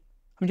মানে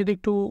আমি যদি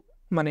একটু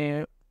মানে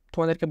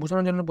তোমাদেরকে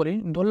বোঝানোর জন্য বলি,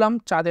 ধরলাম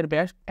চাঁদের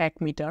ব্যাস 1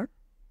 মিটার,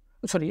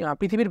 সরি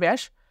পৃথিবীর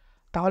ব্যাস,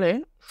 তাহলে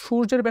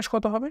সূর্যের ব্যাস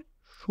কত হবে?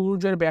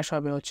 সূর্যের ব্যাস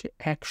হবে হচ্ছে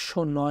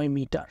 109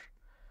 মিটার।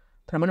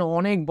 তার মানে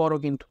অনেক বড়,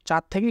 কিন্তু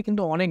চাঁদ থেকে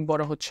কিন্তু অনেক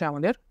বড় হচ্ছে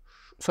আমাদের,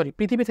 সরি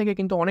পৃথিবী থেকে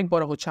কিন্তু অনেক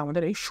বড় হচ্ছে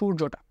আমাদের এই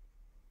সূর্যটা।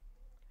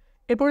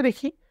 এরপরে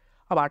দেখি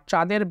আবার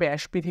চাঁদের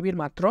ব্যাস পৃথিবীর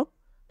মাত্র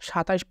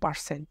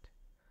 27%।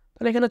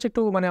 তাহলে এখানে হচ্ছে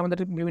একটু মানে আমাদের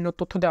বিভিন্ন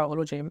তথ্য দেওয়া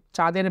হলো যে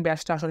চাঁদের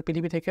ব্যাসটা আসলে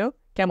পৃথিবী থেকেও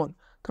কেমন।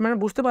 তো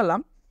আমরা বুঝতে পারলাম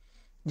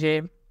যে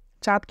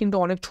চাঁদ কিন্তু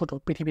অনেক ছোট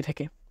পৃথিবী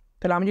থেকে।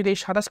 তাহলে আমি যদি এই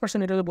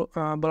 27% এটা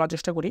বলার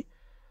চেষ্টা করি,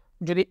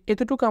 যদি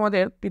এতটুকু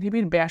আমাদের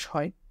পৃথিবীর ব্যাস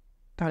হয়,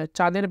 তাহলে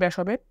চাঁদের ব্যাস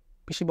হবে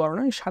বেশি বড়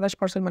না,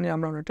 27% মানে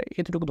আমরা অনেকটা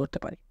এতটুকু ধরতে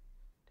পারি।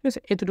 ঠিক আছে,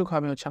 এতটুকু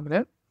হবে হচ্ছে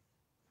আমাদের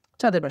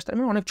চাঁদের ব্যাস,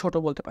 আমি অনেক ছোট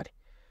বলতে পারি।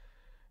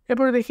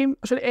 এরপরে দেখি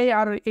আসলে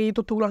এই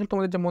তথ্যগুলো আসলে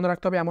তোমাদের যে মনে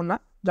রাখতে হবে এমন না,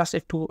 জাস্ট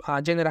একটু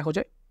জেনে রাখো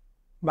যে,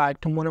 বা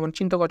একটু মনে মনে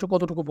চিন্তা করছো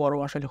কতটুকু বড়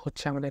আসলে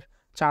হচ্ছে আমাদের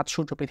চাঁদ,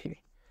 সূর্য, পৃথিবী।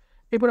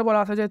 এরপরে বলা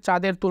আছে যে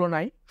চাঁদের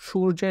তুলনায়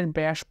সূর্যের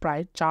ব্যাস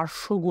প্রায়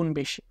 400 গুণ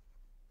বেশি।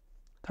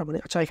 তারপরে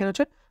আচ্ছা, এখানে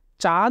হচ্ছে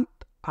চাঁদ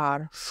আর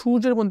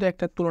সূর্যের মধ্যে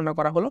একটা তুলনা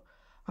করা হলো।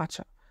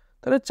 আচ্ছা,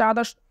 তাহলে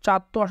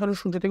চাঁদ তো আসলে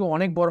সূর্য থেকে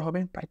অনেক বড় হবে,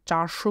 প্রায়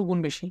 400 গুণ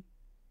বেশি,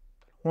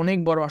 অনেক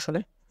বড় আসলে,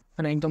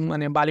 মানে একদম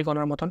মানে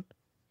বালিকণার মতন।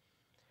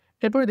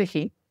 এরপরে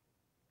দেখি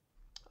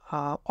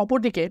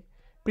অপরদিকে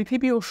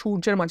পৃথিবী ও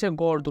সূর্যের মাঝে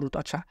গড় দূরত্ব।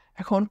 আচ্ছা,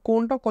 এখন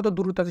কোনটা কত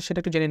দূরত্ব আছে সেটা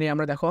একটু জেনে নিই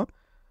আমরা। দেখো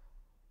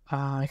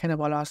এখানে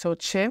বলা আছে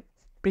হচ্ছে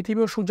পৃথিবী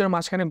ও সূর্যের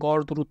মাঝখানে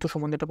গড় দূরত্ব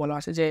সম্বন্ধে এটা বলা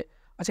আছে যে,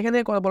 আচ্ছা এখানে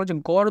বলা যে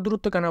গড়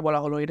দূরত্ব কেন বলা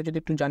হলো, এটা যদি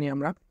একটু জানি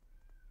আমরা।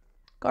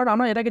 কারণ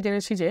আমরা এটাকে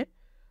জেনেছি যে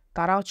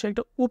তারা হচ্ছে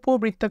একটা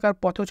উপবৃত্তাকার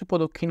পথে হচ্ছে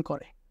প্রদক্ষিণ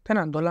করে, তাই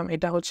না? ধরলাম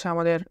এটা হচ্ছে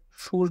আমাদের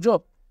সূর্য,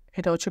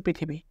 এটা হচ্ছে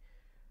পৃথিবী।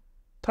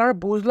 তাহলে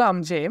বুঝলাম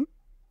যে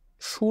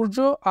সূর্য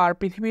আর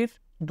পৃথিবীর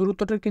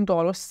দূরত্বটা কিন্তু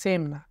অলমোস্ট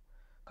সেম না।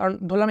 কারণ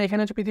ধরলাম এখানে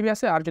হচ্ছে পৃথিবী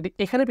আছে, আর যদি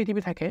এখানে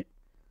পৃথিবী থাকে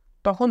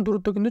তখন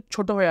দূরত্ব কিন্তু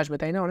ছোট হয়ে আসবে,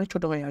 তাই না? অনেক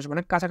ছোট হয়ে আসবে,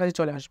 অনেক কাছাকাছি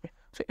চলে আসবে।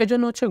 সো এই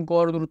জন্য হচ্ছে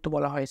গড় দূরত্ব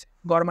বলা হয়েছে।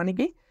 গড় মানে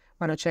কি,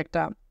 মানে হচ্ছে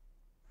একটা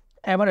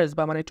অ্যাভারেজ,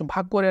 বা মানে একটু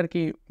ভাগ করে আর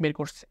কি বের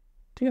করছে।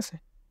 ঠিক আছে,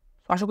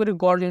 আশা করি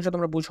গড় জিনিসটা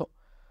তোমরা বুঝো।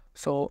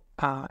 সো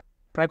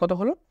প্রায় কত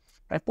হলো?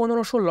 প্রায়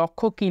 1500 লক্ষ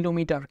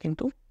কিলোমিটার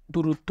কিন্তু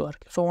দূরত্ব আর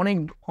কি। সো অনেক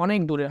অনেক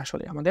দূরে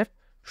আসলে আমাদের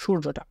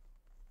সূর্যটা।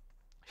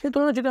 সেই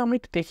তুলনায় যদি আমরা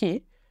একটু দেখি,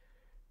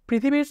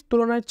 পৃথিবীর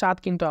তুলনায় চাঁদ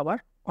কিন্তু আবার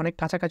অনেক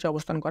কাছাকাছি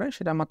অবস্থান করে।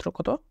 সেটা মাত্র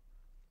কত,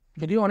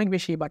 যদিও অনেক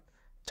বেশি, বাট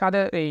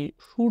চাঁদের এই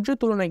সূর্যের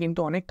তুলনায় কিন্তু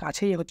অনেক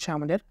কাছেই হচ্ছে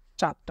আমাদের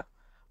চাঁদটা।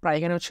 প্রায়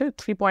এখানে হচ্ছে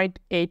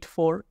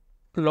 3.84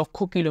 লক্ষ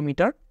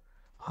কিলোমিটার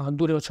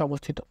দূরে হচ্ছে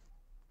অবস্থিত,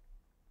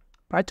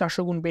 প্রায়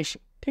 400 গুণ বেশি।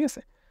 ঠিক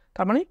আছে,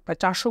 তার মানে প্রায়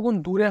 400 গুণ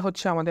দূরে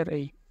হচ্ছে আমাদের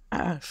এই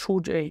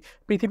সূর্য, এই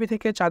পৃথিবী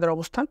থেকে চাঁদের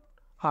অবস্থান,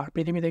 আর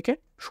পৃথিবী থেকে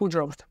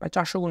সূর্যের অবস্থান প্রায়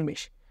 400 গুণ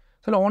বেশি।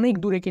 তাহলে অনেক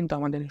দূরে কিন্তু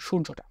আমাদের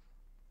সূর্যটা।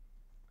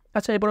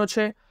 আচ্ছা, এরপর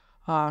হচ্ছে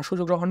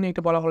সূর্যগ্রহণ নিয়ে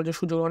একটু বলা হলো যে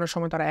সূর্যগ্রহণের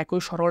সময় তারা একই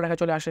সরল রেখা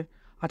চলে আসে।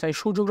 আচ্ছা, এই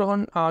সূর্যগ্রহণ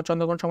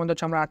চন্দ্রগ্রহণ সম্বন্ধে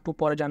হচ্ছে আমরা একটু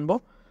পরে জানবো।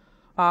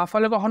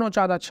 ফলে কখনো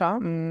চাঁদ, আচ্ছা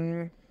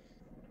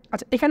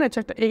আচ্ছা এখানে হচ্ছে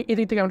একটা এই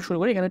দিক থেকে আমরা শুরু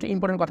করি। এখানে একটা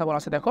ইম্পর্টেন্ট কথা বলা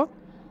আছে, দেখো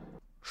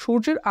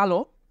সূর্যের আলো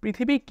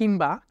পৃথিবী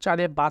কিংবা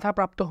চাঁদে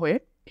বাধাপ্রাপ্ত হয়ে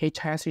এই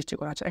ছায়া সৃষ্টি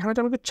করা। আচ্ছা, এখানে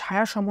হচ্ছে আমরা একটু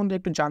ছায়া সম্বন্ধে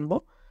একটু জানবো।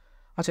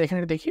 আচ্ছা, এখানে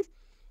দেখি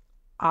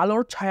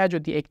আলোর ছায়া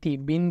যদি একটি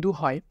বিন্দু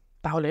হয়,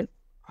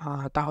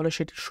 তাহলে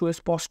সেটি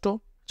সুস্পষ্ট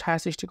ছায়া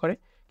সৃষ্টি করে।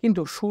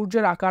 কিন্তু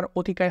সূর্যের আকার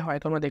অতিকায় হয়,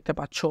 তোমরা দেখতে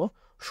পাচ্ছ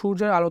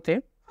সূর্যের আলোতে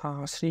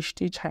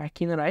সৃষ্টি ছায়া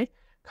কিনারায়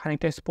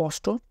খানিকটা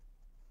স্পষ্ট,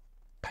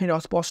 খানিকটা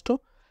অস্পষ্ট।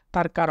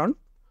 তার কারণ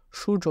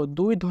সূর্য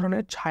দুই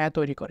ধরনের ছায়া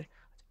তৈরি করে।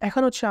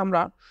 এখন হচ্ছে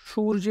আমরা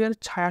সূর্যের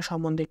ছায়া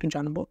সম্বন্ধে একটু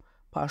জানবো,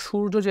 বা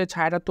সূর্য যে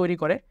ছায়াটা তৈরি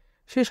করে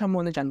সে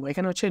সম্বন্ধে জানবো।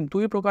 এখানে হচ্ছে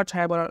দুই প্রকার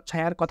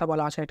ছায়ার কথা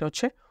বলা আছে, এটা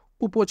হচ্ছে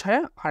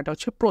উপছায়া আর এটা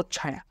হচ্ছে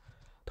প্রচ্ছায়া।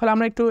 তাহলে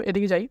আমরা একটু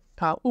এদিকে যাই,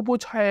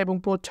 উপছায়া এবং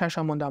প্রচ্ছায়া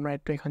সম্বন্ধে আমরা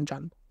একটু এখন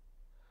জানবো।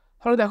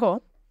 তাহলে দেখো,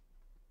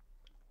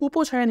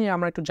 উপছায়া নিয়ে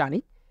আমরা একটু জানি।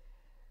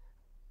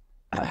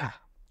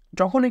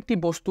 যখন একটি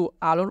বস্তু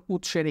আলোর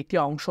উৎসের একটি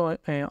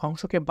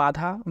অংশকে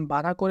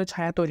বাধা করে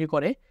ছায়া তৈরি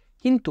করে,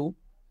 কিন্তু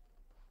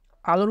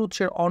আলোর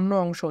উৎসের অন্য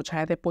অংশ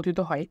ছায়াতে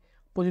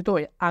পতিত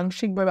হয়ে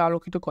আংশিকভাবে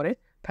আলোকিত করে,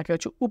 তাকে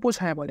হচ্ছে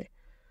উপছায়া বলে।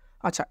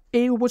 আচ্ছা,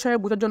 এই উপছায়া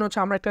বোঝার জন্য হচ্ছে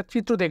আমরা একটা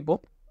চিত্র দেখব,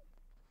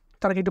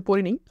 তার আগে একটু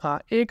পড়ে নিই।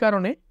 এই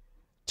কারণে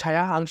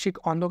ছায়া আংশিক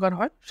অন্ধকার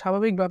হয়,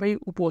 স্বাভাবিকভাবেই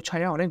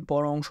উপছায়া অনেক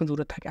বড় অংশ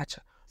জুড়ে থাকে। আচ্ছা,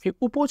 এই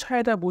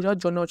উপছায়াটা বোঝার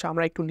জন্য হচ্ছে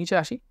আমরা একটু নিচে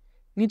আসি,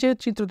 নিচের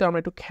চিত্রতে আমরা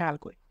একটু খেয়াল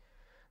করি।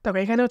 তবে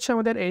এখানে হচ্ছে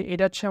আমাদের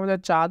এটা হচ্ছে আমাদের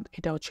চাঁদ,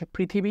 এটা হচ্ছে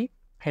পৃথিবী,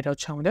 এটা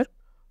হচ্ছে আমাদের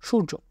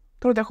সূর্য।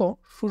 তো দেখো,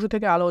 সূর্য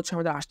থেকে আলো হচ্ছে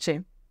আমাদের আসছে।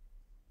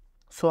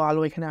 সো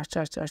আলো এখানে আসছে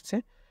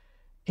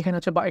এখানে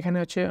হচ্ছে, বা এখানে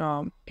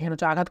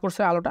হচ্ছে আঘাত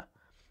করছে আলোটা।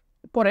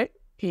 পরে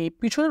এই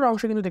পিছনের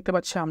অংশে কিন্তু দেখতে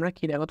পাচ্ছি আমরা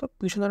কি, দেখো তো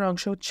পিছনের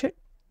অংশে হচ্ছে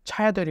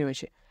ছায়া তৈরি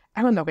হয়েছে।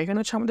 এখন দেখো এখানে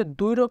হচ্ছে আমাদের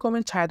 2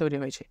 রকমের ছায়া তৈরি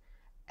হয়েছে।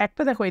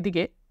 একটা দেখো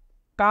এদিকে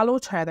কালো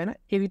ছায়া, তাই না?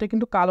 এদিকটা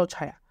কিন্তু কালো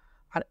ছায়া।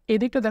 আর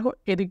এদিকটা দেখো,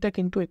 এদিকটা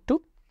কিন্তু একটু,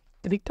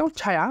 এদিকটাও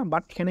ছায়া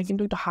বাট এখানে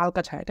কিন্তু একটু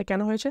হালকা ছায়া। এটা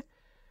কেন হয়েছে?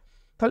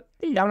 তাহলে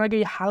আমরা আগে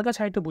এই হালকা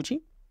ছায়াটা বুঝি।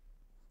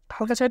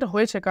 হালকা ছায়াটা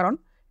হয়েছে কারণ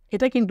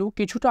এটা কিন্তু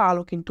কিছুটা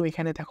আলো কিন্তু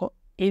এখানে দেখো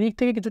এদিক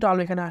থেকে কিছুটা আলো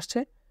এখানে আসছে,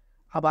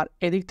 আবার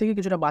এদিক থেকে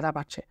কিছুটা বাধা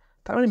পাচ্ছে।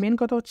 তার মানে মেন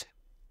কথা হচ্ছে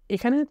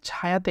এখানে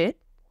ছায়াতে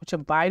হচ্ছে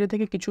বাইরে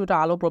থেকে কিছুটা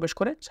আলো প্রবেশ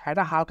করে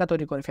ছায়াটা হালকা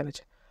তৈরি করে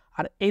ফেলেছে।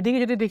 আর এদিকে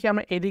যদি দেখি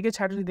আমরা, এদিকে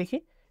ছায়াটা যদি দেখি,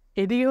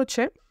 এদিকে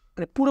হচ্ছে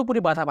মানে পুরোপুরি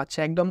বাধা পাচ্ছে,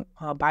 একদম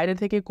বাইরে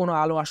থেকে কোনো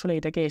আলো আসলে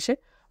এটাকে এসে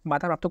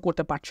বাধাপ্রাপ্ত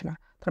করতে পারছে না।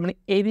 তার মানে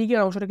এইদিকের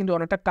অংশটা কিন্তু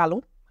অনেকটা কালো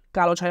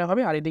কালো ছায়া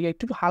হবে, আর এদিকে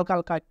একটু হালকা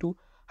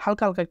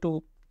হালকা একটু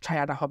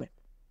ছায়াটা হবে।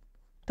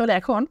 তাহলে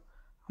এখন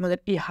আমাদের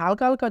এই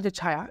হালকা হালকা যে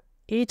ছায়া,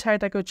 এই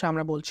ছায়াটাকে হচ্ছে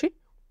আমরা বলছি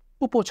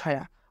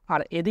উপছায়া। আর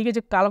এদিকে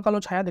যে কালো কালো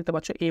ছায়া দেখতে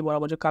পাচ্ছ, এই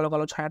বরাবর যে কালো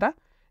কালো ছায়াটা,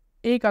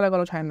 এই কালো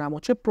কালো ছায়ার নাম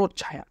হচ্ছে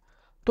প্রচ্ছায়া।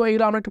 তো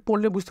এগুলো আমরা একটু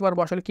পড়লে বুঝতে পারবো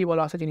আসলে কী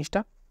বলা আছে জিনিসটা।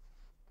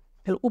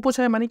 তাহলে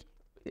উপছায়া মানে কি?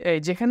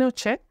 যেখানে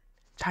হচ্ছে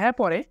ছায়া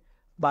পড়ে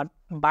বা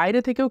বাইরে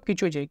থেকেও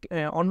কিছু যে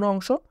অন্য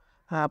অংশ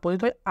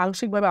পতিত হয়,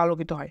 আংশিকভাবে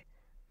আলোকিত হয়।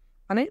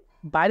 মানে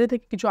বাইরে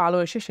থেকে কিছু আলো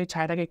এসে সেই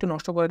ছায়াটাকে একটু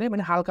নষ্ট করে দেয়,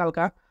 মানে হালকা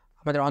হালকা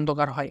আমাদের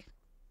অন্ধকার হয়।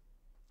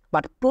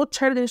 বাট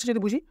প্রচ্ছায়ার জিনিসটা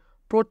যদি বুঝি,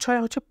 প্রচ্ছায়া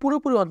হচ্ছে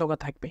পুরোপুরি অন্ধকার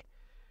থাকবে।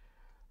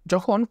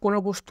 যখন কোনো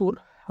বস্তুর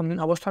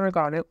অবস্থানের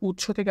কারণে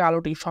উৎস থেকে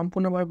আলোটি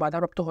সম্পূর্ণভাবে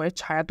বাধাপ্রাপ্ত হয়ে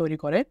ছায়া তৈরি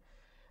করে,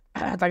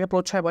 তাকে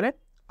প্রচ্ছায়া বলে।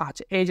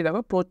 আচ্ছা, এই যে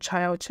দেখো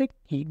প্রচ্ছায়া হচ্ছে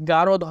কি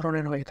গাঢ়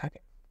ধরনের হয়ে থাকে।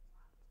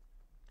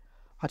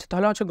 আচ্ছা,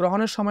 তাহলে হচ্ছে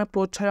গ্রহণের সময়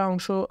প্রচ্ছায়া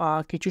অংশ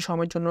কিছু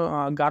সময়ের জন্য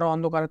গাঢ়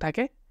অন্ধকারে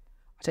থাকে।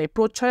 আচ্ছা, এই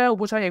প্রচ্ছায়া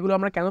উপছায়া এগুলো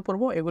আমরা কেন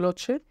পড়বো? এগুলো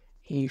হচ্ছে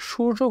এই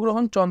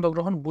সূর্যগ্রহণ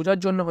চন্দ্রগ্রহণ বোঝার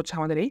জন্য হচ্ছে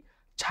আমাদের এই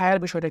ছায়ার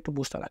বিষয়টা একটু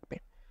বুঝতে লাগবে।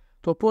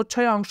 তো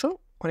প্রচ্ছায়া অংশ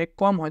অনেক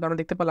কম হয়, আমরা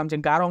দেখতে পেলাম যে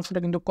গাঢ় অংশটা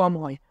কিন্তু কম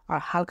হয়, আর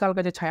হালকা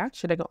হালকা যে ছায়া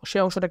সেটাকে সে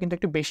অংশটা কিন্তু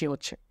একটু বেশি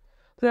হচ্ছে।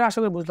 তো আশা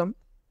করি বুঝলাম।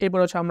 এরপর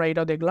হচ্ছে আমরা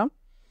এটাও দেখলাম।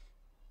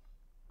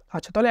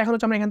 আচ্ছা, তাহলে এখন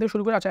হচ্ছে আমরা এখান থেকে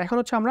শুরু করি। আচ্ছা, এখন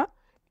হচ্ছে আমরা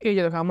এই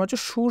যে দেখো আমরা হচ্ছে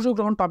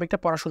সূর্যগ্রহণ টপিকটা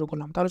পড়া শুরু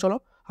করলাম। তাহলে চলো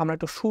আমরা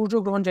একটু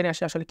সূর্যগ্রহণ জেনে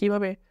আসি আসলে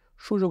কীভাবে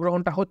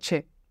সূর্যগ্রহণটা হচ্ছে।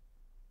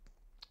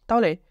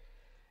 তাহলে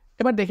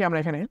এবার দেখি আমরা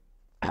এখানে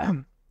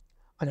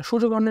আচ্ছা,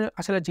 সূর্যগ্রহণের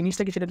আসলে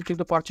জিনিসটা কি সেটা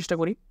একটু পড়ার চেষ্টা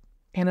করি।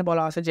 এখানে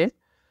বলা আছে যে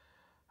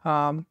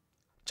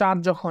চাঁদ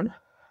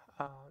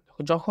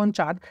যখন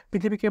চাঁদ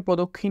পৃথিবীকে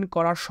প্রদক্ষিণ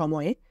করার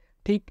সময়ে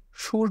ঠিক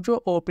সূর্য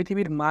ও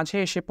পৃথিবীর মাঝে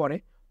এসে পড়ে,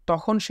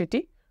 তখন সেটি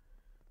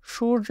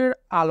সূর্যের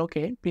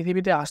আলোকে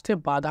পৃথিবীতে আসতে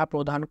বাধা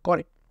প্রদান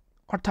করে।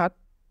 অর্থাৎ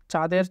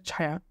চাঁদের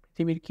ছায়া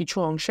পৃথিবীর কিছু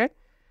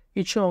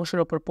অংশের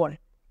ওপর পড়ে।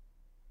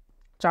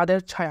 চাঁদের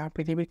ছায়া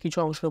পৃথিবীর কিছু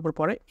অংশের উপর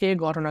পড়ে, এই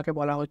ঘটনাকে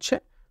বলা হচ্ছে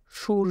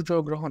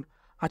সূর্যগ্রহণ।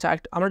 আচ্ছা,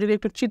 আমরা যদি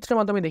একটু চিত্রের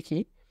মাধ্যমে দেখি,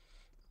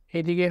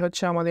 এদিকে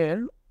হচ্ছে আমাদের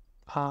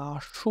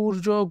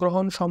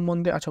সূর্যগ্রহণ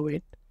সম্বন্ধে, আচ্ছা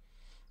ওয়েট,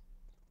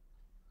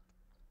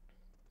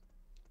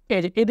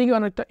 এই যে এদিকে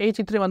অনেকটা এই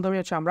চিত্রের মাধ্যমে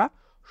হচ্ছে আমরা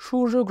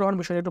সূর্যগ্রহণ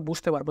বিষয়টা একটু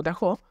বুঝতে পারবো।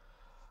 দেখো,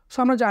 সো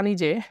আমরা জানি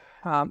যে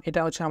এটা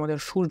হচ্ছে আমাদের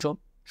সূর্য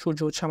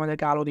হচ্ছে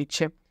আমাদেরকে আলো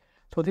দিচ্ছে।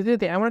 তো দিতে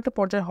দিতে এমন একটা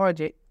পর্যায়ে হয়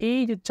যে এই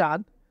যে চাঁদ,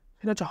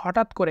 সেটা হচ্ছে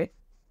হঠাৎ করে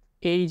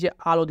এই যে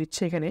আলো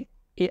দিচ্ছে এখানে,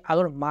 এই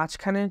আলোর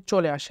মাঝখানে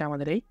চলে আসে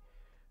আমাদের এই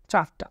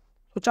চাঁদটা।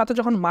 তো চাঁদটা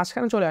যখন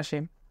মাঝখানে চলে আসে,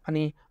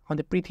 মানে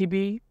আমাদের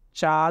পৃথিবী,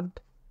 চাঁদ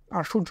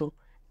আর সূর্য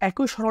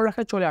একই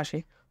সরলরেখায় চলে আসে,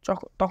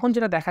 তখন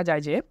যেটা দেখা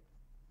যায় যে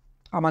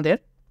আমাদের,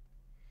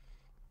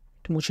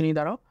 একটু মুছে নিয়ে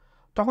দাঁড়াও,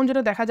 তখন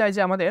যেটা দেখা যায়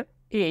যে আমাদের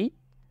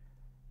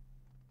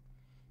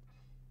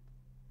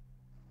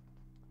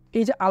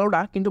এই যে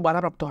আলোটা কিন্তু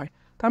বাধাপ্রাপ্ত হয়।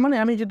 তার মানে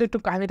আমি যদি একটু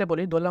কাহিনিটা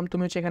বলি, ধরলাম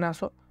তুমি হচ্ছে এখানে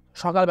আসো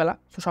সকালবেলা,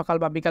 সকাল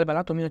বা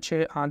বিকালবেলা তুমি হচ্ছে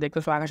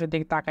দেখতেছো আকাশের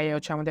দিকে তাকাইয়ে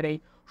হচ্ছে আমাদের এই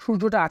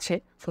সূর্যটা আছে,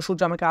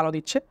 সূর্য আমাকে আলো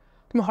দিচ্ছে।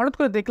 তুমি হঠাৎ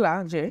করে দেখলা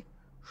যে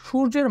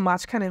সূর্যের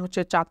মাঝখানে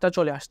হচ্ছে চাঁদটা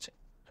চলে আসছে।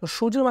 তো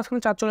সূর্যের মাঝখানে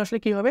চাঁদ চলে আসলে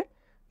কী হবে?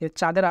 যে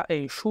চাঁদের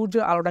এই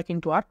সূর্যের আলোটা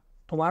কিন্তু আর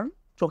তোমার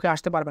চোখে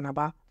আসতে পারবে না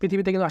বা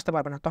পৃথিবীতে কিন্তু আসতে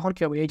পারবে না। তখন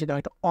কী হবে? এই যে দেখো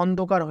একটা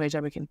অন্ধকার হয়ে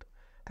যাবে কিন্তু,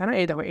 তাই না?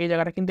 এই দেখো এই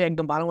জায়গাটা কিন্তু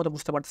একদম ভালো মতো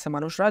বুঝতে পারতেছে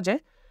মানুষরা যে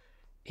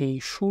এই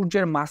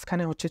সূর্যের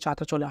মাঝখানে হচ্ছে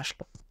চাঁদটা চলে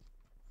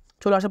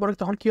আসার পরে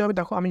তখন কী হবে?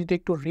 দেখো, আমি যদি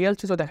একটু রিয়েল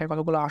চিত্র দেখাই,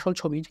 কতগুলো আসল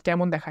ছবি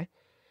কেমন দেখায়,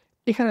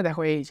 এখানে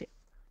দেখো এই যে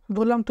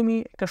ধরলাম তুমি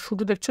একটা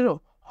সূর্য দেখছো,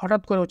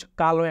 হঠাৎ করে হচ্ছে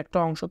কালো একটা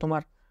অংশ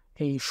তোমার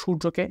এই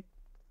সূর্যকে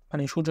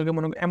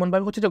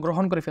এমনভাবে হচ্ছে যে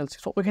গ্রহণ করে ফেলছে।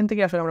 সো ওইখান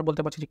থেকে আসলে আমরা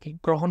বলতে পারছি যে কি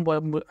গ্রহণ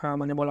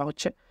মানে বলা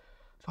হচ্ছে।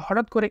 তো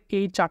হঠাৎ করে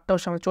এই চাঁদটা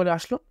সামনে চলে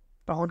আসলো,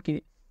 তখন কি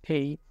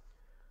এই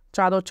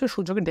চাঁদ হচ্ছে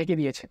সূর্যকে ঢেকে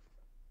দিয়েছে।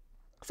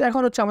 তো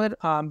এখন হচ্ছে আমাদের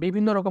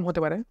বিভিন্ন রকম হতে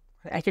পারে,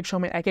 এক এক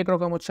সময় এক এক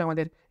রকম হচ্ছে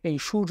আমাদের এই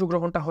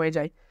সূর্যগ্রহণটা হয়ে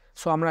যায়।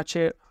 সো আমরা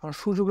হচ্ছে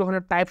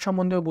সূর্যগ্রহণের টাইপ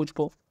সম্বন্ধেও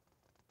বুঝবো।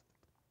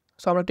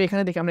 সো আমরা একটু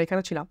এখানে দেখি, আমরা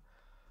এখানে ছিলাম।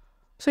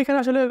 সো এখানে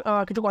আসলে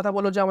কিছু কথা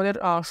বলো যে আমাদের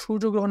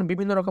সূর্যগ্রহণ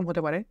বিভিন্ন রকম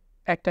হতে পারে।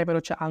 এক টাইপের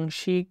হচ্ছে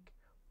আংশিক,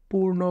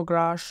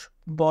 পূর্ণগ্রাস,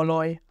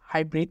 বলয়,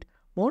 হাইব্রিড।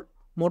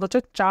 মোট হচ্ছে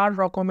 4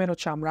 রকমের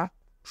হচ্ছে আমরা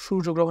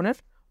সূর্যগ্রহণের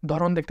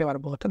ধরন দেখতে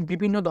পারবো, অর্থাৎ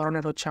বিভিন্ন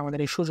ধরনের হচ্ছে আমাদের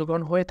এই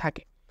সূর্যগ্রহণ হয়ে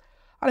থাকে।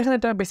 আর এখানে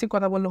একটা বেসিক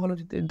কথা বললে হলো,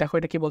 দেখো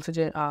এটা কি বলছে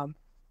যে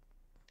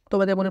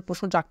তোমাদের মনে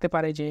প্রশ্ন জাগতে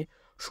পারে যে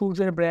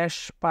সূর্যের ব্যাস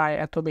প্রায়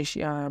এত বেশি,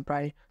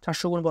 প্রায়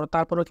 400 গুণ বড়,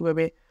 তারপরেও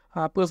কীভাবে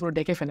পুরোপুরি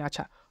ঢেকে ফেলে।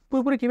 আচ্ছা,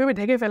 পুরোপুরি কীভাবে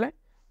ঢেকে ফেলে?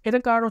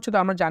 এটার কারণ হচ্ছে তো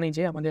আমরা জানি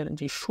যে আমাদের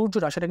যে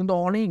সূর্যটা সেটা কিন্তু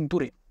অনেক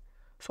দূরে।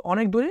 সো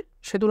অনেক দূরে,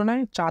 সে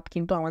তুলনায় চাঁদ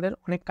কিন্তু আমাদের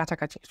অনেক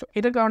কাছাকাছি। সো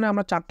এটার কারণে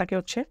আমরা চাঁদটাকে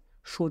হচ্ছে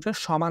সূর্যের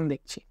সমান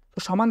দেখছি। তো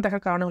সমান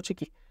দেখার কারণে হচ্ছে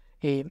কি,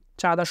 এই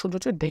চাঁদ আর সূর্য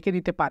হচ্ছে ঢেকে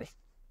দিতে পারে।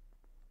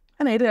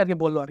 হ্যাঁ, না এটাই আরকি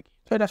বললো আরকি।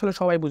 তো এটা আসলে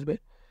সবাই বুঝবে।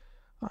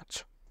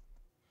 আচ্ছা।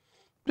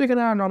 তো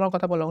এখানে আর নরমাল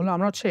কথা বলা হলো।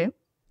 আমরা হচ্ছে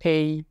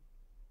এই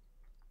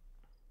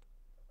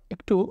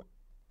একটু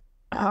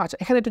আচ্ছা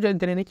এখানে একটু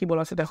জেনে নিই কি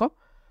বলা আছে দেখো।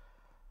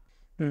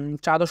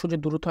 চাঁদ ও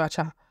সূর্যের দূরত্ব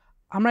আচ্ছা।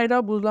 আমরা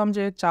এটাও বুঝলাম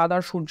যে চাঁদ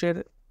আর সূর্যের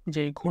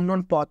যে ঘূর্ণন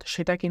পথ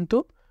সেটা কিন্তু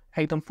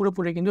একদম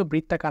পুরোপুরি কিন্তু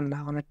বৃত্তাকার না।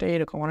 অনেকটা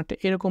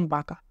এরকম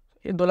বাঁকা।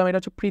 ধরলাম এটা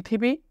হচ্ছে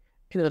পৃথিবী,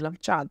 এটা ধরলাম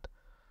চাঁদ।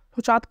 তো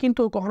চাঁদ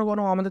কিন্তু কখনো,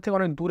 কখনো আমাদের থেকে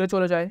অনেক দূরে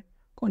চলে যায়।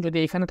 যদি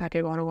এখানে থাকে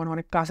কখনো, কখনো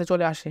অনেক কাছে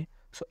চলে আসে।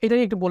 সো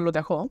এটাই একটু বললো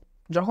দেখো,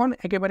 যখন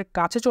একেবারে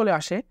কাছে চলে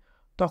আসে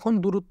তখন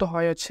দূরত্ব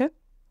হয় হচ্ছে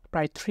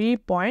প্রায়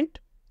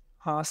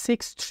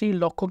 3.63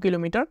 লক্ষ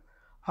কিলোমিটার।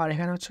 আর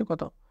এখানে হচ্ছে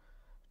কত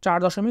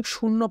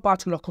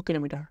 4.05 লক্ষ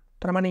কিলোমিটার।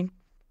 তার মানে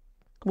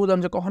বুঝলাম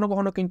যে কখনো,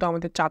 কখনো কিন্তু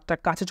আমাদের চাঁদটা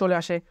কাছে চলে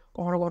আসে,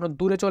 কখনো, কখনো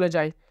দূরে চলে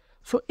যায়।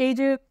 সো এই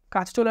যে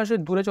কাছে চলে আসে,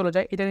 দূরে চলে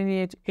যায়, এটা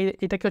নিয়ে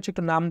এটাকে হচ্ছে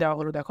একটু নাম দেওয়া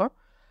হলো দেখো।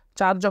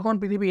 চাঁদ যখন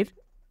পৃথিবীর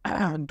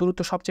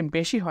দূরত্ব সবচেয়ে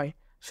বেশি হয়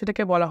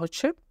সেটাকে বলা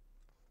হচ্ছে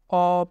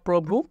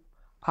অপ্রভু।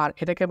 আর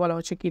এটাকে বলা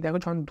হচ্ছে কি দেখো,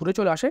 যখন দূরে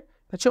চলে আসে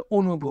হচ্ছে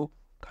অনুভু।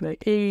 তাহলে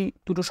এই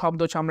দুটো শব্দ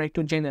হচ্ছে আমরা একটু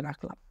জেনে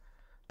রাখলাম।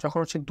 যখন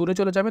হচ্ছে দূরে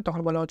চলে যাবে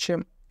তখন বলা হচ্ছে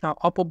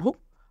অপভু,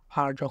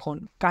 আর যখন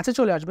কাছে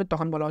চলে আসবে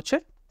তখন বলা হচ্ছে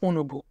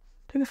অনুভু।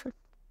 ঠিক আছে।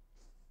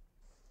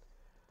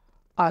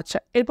 আচ্ছা,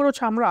 এরপর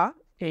হচ্ছে আমরা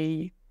এই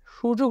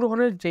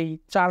সূর্যগ্রহণের যেই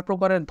 4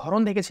 প্রকারের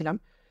ধরন দেখেছিলাম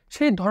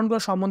সেই ধরনগুলো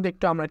সম্বন্ধে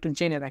আমরা একটু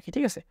জেনে রাখি।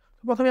 ঠিক আছে।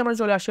 প্রথমে আমরা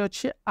চলে আসি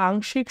হচ্ছে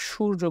আংশিক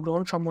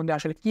সূর্যগ্রহণ সম্বন্ধে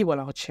আসলে কি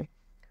বলা হচ্ছে।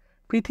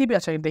 পৃথিবী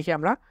আচ্ছা দেখি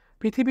আমরা,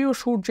 পৃথিবী ও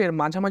সূর্যের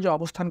মাঝামাঝি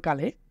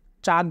অবস্থানকালে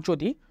চাঁদ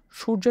যদি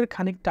সূর্যের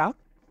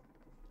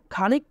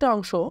খানিকটা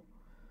অংশ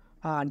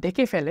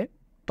ঢেকে ফেলে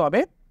তবে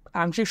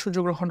আংশিক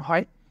সূর্যগ্রহণ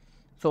হয়।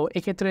 তো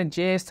এক্ষেত্রে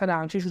যে স্থানে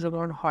আংশিক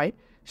সূর্যগ্রহণ হয়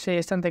সেই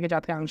স্থান থেকে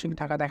যাতে আংশিক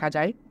ঢাকা দেখা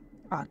যায়।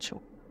 আচ্ছা,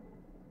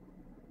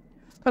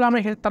 তাহলে আমরা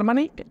এখানে তার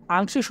মানে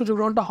আংশিক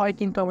সূর্যগ্রহণটা হয়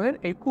কিন্তু আমাদের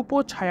এই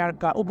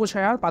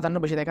উপছায়ার প্রাধান্য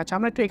বেশি দেখাচ্ছে।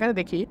 আমরা একটু এখানে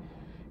দেখি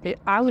এই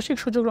আংশিক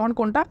সূর্যগ্রহণ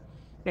কোনটা।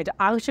 এটা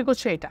আংশিক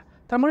হচ্ছে এটা।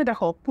 তার মানে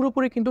দেখো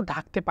পুরোপুরি কিন্তু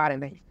ঢাকতে পারে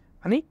নাই,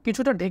 মানে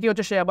কিছুটা ঢেকে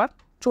হচ্ছে সে আবার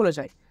চলে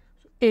যায়।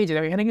 এই যে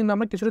দেখো এখানে কিন্তু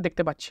আমরা কিছুটা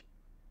দেখতে পাচ্ছি।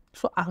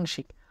 সো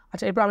আংশিক।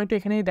 আচ্ছা, এরপর আমি একটু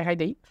এখানে দেখাই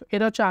দিই।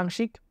 এটা হচ্ছে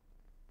আংশিক।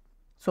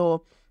 সো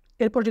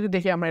এরপর যদি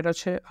দেখি আমরা, এটা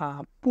হচ্ছে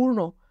পূর্ণ।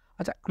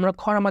 আচ্ছা, আমরা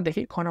খ নাম্বার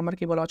দেখি। খ নাম্বার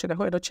কি বলা হচ্ছে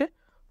দেখো, এটা হচ্ছে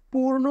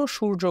পূর্ণ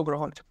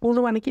সূর্যগ্রহণ। পূর্ণ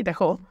মানে কি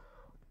দেখো,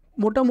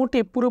 মোটামুটি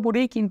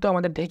পুরোপুরি কিন্তু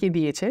আমাদের ঢেকে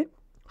দিয়েছে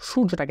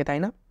সূর্যটাকে, তাই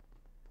না?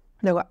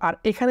 দেখো, আর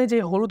এখানে যে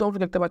হলুদ অংশ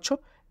দেখতে পাচ্ছ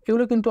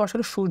এগুলো কিন্তু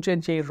আসলে সূর্যের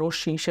যে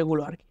রশ্মি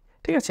সেগুলো আর কি।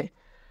 ঠিক আছে।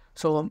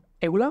 সো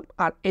এগুলো,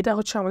 আর এটা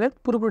হচ্ছে আমাদের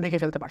পুরোপুরি ঢেকে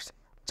ফেলতে পারছে।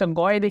 আচ্ছা,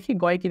 গয়ে দেখি।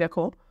 গয়ে কি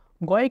দেখো,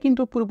 গয়ে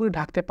কিন্তু পুরোপুরি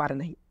ঢাকতে পারে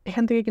নাই।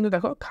 এখান থেকে কিন্তু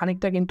দেখো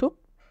খানিকটা কিন্তু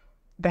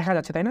দেখা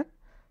যাচ্ছে, তাই না?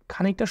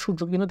 খানিকটা সূর্য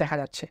কিন্তু দেখা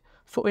যাচ্ছে।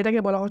 সো এটাকে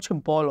বলা হচ্ছে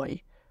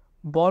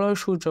বলয়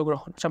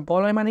সূর্যগ্রহণ। আচ্ছা,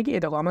 বলয় মানে কি,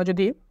 দেখো আমরা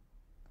যদি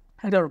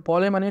একটা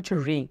বলয় মানে হচ্ছে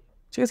রিং।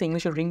 ঠিক আছে,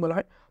 ইংলিশে রিং বলা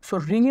হয়। সো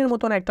রিংয়ের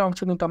মতন একটা অংশ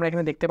কিন্তু আমরা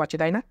এখানে দেখতে পাচ্ছি,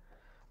 তাই না?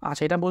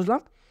 আচ্ছা, এটা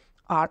বুঝলাম।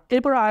 আর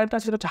এরপর আরেকটা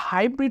আছে, সেটা হচ্ছে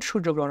হাইব্রিড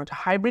সূর্যগ্রহণ। আচ্ছা,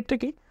 হাইব্রিডটা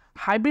কি?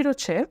 হাইব্রিড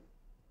হচ্ছে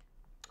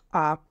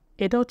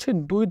এটা হচ্ছে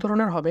 2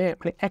 ধরনের হবে,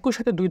 মানে একই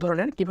সাথে 2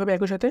 ধরনের। কীভাবে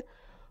একই সাথে?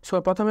 সো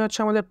প্রথমে হচ্ছে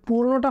আমাদের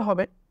পূর্ণটা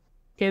হবে,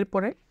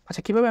 এরপরে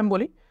আচ্ছা কীভাবে আমি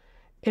বলি।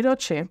 এটা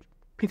হচ্ছে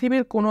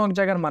পৃথিবীর কোনো এক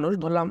জায়গার মানুষ,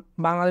 ধরলাম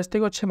বাংলাদেশ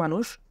থেকে হচ্ছে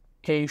মানুষ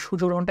এই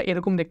সূর্যগ্রহণটা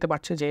এরকম দেখতে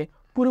পাচ্ছে যে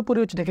পুরোপুরি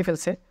হচ্ছে দেখে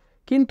ফেলছে।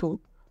 কিন্তু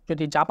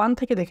যদি জাপান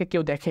থেকে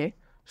কেউ দেখে,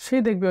 সে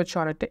দেখবে হচ্ছে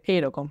অনেকটা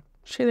এইরকম,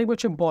 সে দেখবে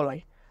হচ্ছে বলয়।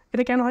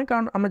 এটা কেন হয়?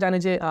 কারণ আমরা জানি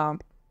যে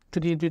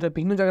যদি দুইটা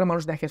ভিন্ন জায়গার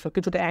মানুষ দেখে, সো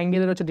কিছুটা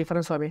অ্যাঙ্গেলের হচ্ছে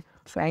ডিফারেন্স হবে।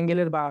 সো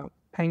অ্যাঙ্গেলের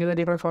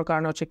ডিফারেন্স হওয়ার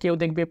কারণে হচ্ছে কেউ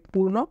দেখবে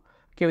পূর্ণ,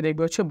 কেউ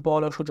দেখবে হচ্ছে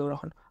বলয়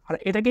সূর্যগ্রহণ। আর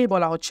এটাকেই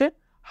বলা হচ্ছে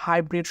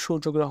হাইব্রিড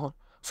সূর্যগ্রহণ।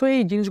 সো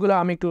এই জিনিসগুলো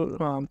আমি একটু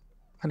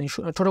মানে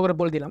ছোটো করে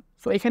বলে দিলাম।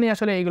 সো এখানে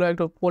আসলে এইগুলো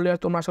একটু পড়লে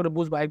তোমরা আসলে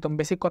বুঝবা, একদম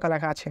বেসিক কথা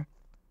লেখা আছে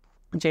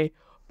যে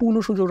পূর্ণ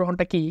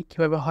সূর্যগ্রহণটা কী,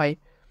 কীভাবে হয়।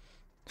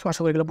 সো আশা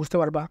করি এগুলো বুঝতে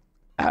পারবা।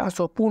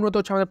 সো পূর্ণ তো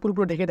হচ্ছে আমাদের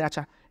পুরোপুরি ঢেকে দেয়।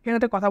 আচ্ছা, এখানে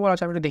একটা কথা বলা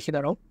আছে, আমি একটু দেখি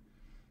দাঁড়াও।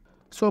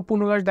 সো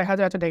পূর্ণগ্রাস দেখা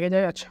যায়, আচ্ছা ঢেকে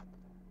যায়। আচ্ছা,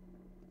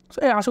 সো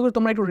আশা করি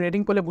তোমরা একটু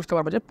রেডিং করলে বুঝতে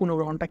পারবে যে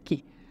পূর্ণগ্রহণটা কী।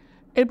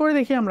 এরপরে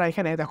দেখি আমরা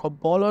এখানে দেখো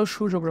বলয়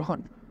সূর্যগ্রহণ।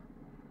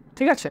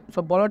 ঠিক আছে। সো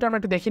বলয়টা আমরা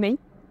একটু দেখি নেই।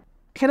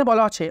 এখানে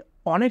বলা আছে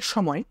অনেক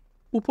সময়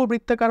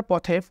উপবৃত্তাকার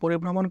পথে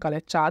পরিভ্রমণকালে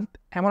চাঁদ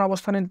এমন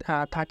অবস্থানে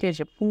থাকে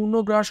যে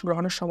পূর্ণগ্রাস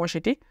গ্রহণের সময়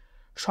সেটি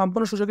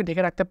সম্পূর্ণ সূর্যকে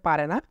ঢেকে রাখতে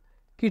পারে না,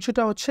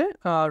 কিছুটা হচ্ছে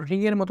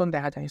রিংয়ের মতন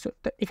দেখা যায়। সো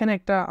এখানে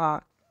একটা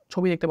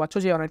ছবি দেখতে পাচ্ছ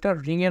যে অনেকটা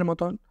রিংয়ের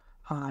মতন,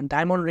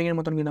 ডায়মন্ড রিংয়ের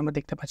মতন কিন্তু আমরা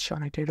দেখতে পাচ্ছি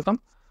অনেকটা এরকম।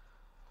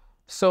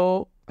 সো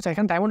আচ্ছা,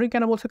 এখানে ডায়মন্ড রিং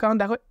কেন বলছে? কারণ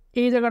দেখো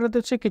এই জায়গাটাতে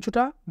হচ্ছে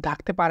কিছুটা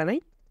ঢাকতে পারে নাই,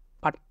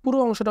 বাট পুরো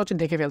অংশটা হচ্ছে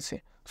ঢেকে ফেলছে।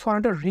 সো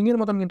অনেকটা রিংয়ের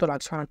মতন কিন্তু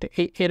লাগছে, অনেকটা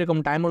এরকম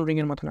ডায়মন্ড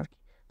রিংয়ের মতন আর কি।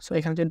 সো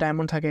এখানে যে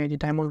ডায়মন্ড থাকে, যে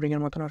ডায়মন্ড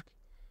রিংয়ের মতন আর কি।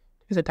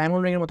 ঠিক আছে,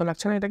 ডায়মন্ড রিংয়ের মতো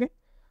লাগছে না এটাকে?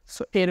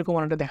 সো এরকম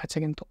অনেকটা দেখাচ্ছে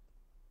কিন্তু।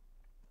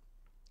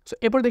 সো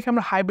এরপর দেখি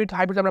আমরা হাইব্রিড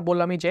আমরা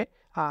বললামই যে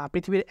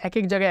পৃথিবীর এক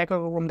জায়গায় এক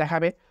রকম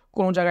দেখাবে,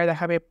 কোনো জায়গায়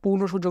দেখাবে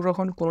পূর্ণ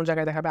সূর্যগ্রহণ, কোনো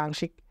জায়গায় দেখাবে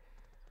আংশিক।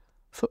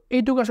 সো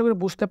এইটুকু আশা করি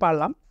বুঝতে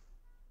পারলাম।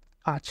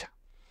 আচ্ছা,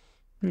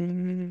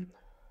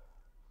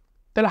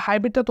 তাহলে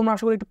হাইব্রিডটা তোমরা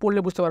আশা করি একটু পড়লে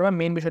বুঝতে পারবে,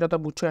 মেন বিষয়টা তো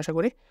বুঝছো আশা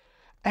করি।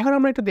 এখন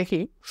আমরা একটু দেখি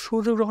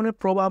সূর্যগ্রহণের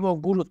প্রভাব ও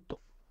গুরুত্ব।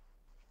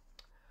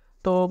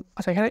 তো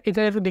আচ্ছা, এখানে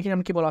এটা একটু দেখি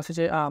আমি কী বলা আছে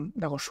যে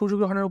দেখো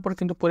সূর্যগ্রহণের উপর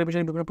কিন্তু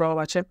পরিবেশের বিভিন্ন প্রভাব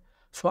আছে।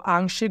 সো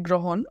আংশিক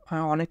গ্রহণ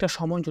অনেকটা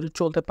সময় যদি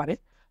চলতে পারে,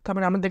 তার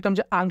মানে আমরা দেখলাম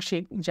যে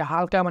আংশিক, যে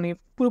হালকা মানে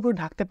পুরোপুরি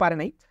ঢাকতে পারে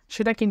নাই,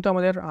 সেটা কিন্তু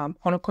আমাদের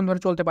অনেকক্ষণ ধরে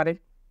চলতে পারে।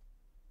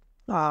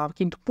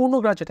 কিন্তু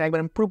পূর্ণগ্রাস যেটা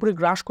একবার পুরোপুরি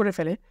গ্রাস করে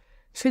ফেলে,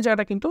 সেই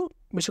জায়গাটা কিন্তু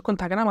বেশিক্ষণ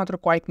থাকে না, মাত্র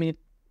কয়েক মিনিট।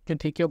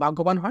 যদি কেউ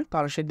ভাগ্যবান হয়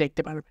তাহলে সে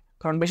দেখতে পারবে,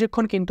 কারণ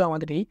বেশিক্ষণ কিন্তু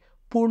আমাদের এই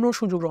পূর্ণ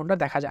সূর্যগ্রহণটা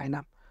দেখা যায় না।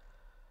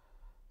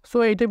 সো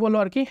এইটাই বললো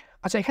আর কি।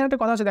 আচ্ছা, এখানে একটা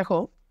কথা আছে দেখো।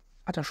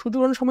 আচ্ছা,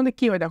 সূর্যগ্রহণ সম্বন্ধে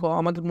কী হয় দেখো,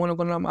 আমাদের মনে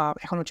করলাম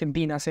এখন হচ্ছে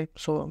দিন আছে,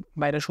 সো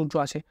বাইরে সূর্য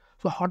আছে,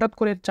 সো হঠাৎ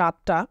করে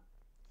চাঁদটা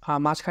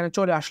মাঝখানে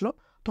চলে আসলো,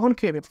 তখন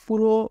কী হবে,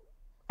 পুরো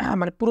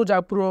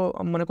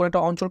মনে করে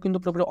একটা অঞ্চল কিন্তু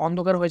পুরোপুরি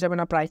অন্ধকার হয়ে যাবে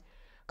না প্রায়,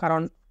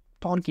 কারণ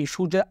তখন কি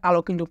সূর্যের আলো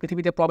কিন্তু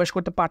পৃথিবীতে প্রবেশ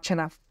করতে পারছে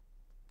না।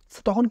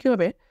 তখন কী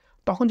হবে,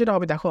 তখন যেটা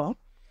হবে দেখো,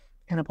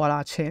 এখানে বলা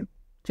আছে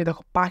যে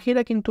দেখো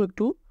পাখিরা কিন্তু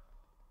একটু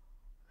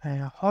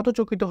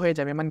হতচকিত হয়ে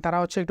যাবে, মানে তারা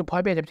হচ্ছে একটু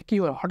ভয় পেয়ে যাবে, কী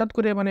হলো হঠাৎ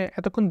করে, মানে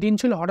এতক্ষণ দিন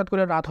ছিল হঠাৎ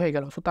করে রাত হয়ে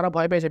গেল। সো তারা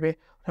ভয় পেয়ে যাবে,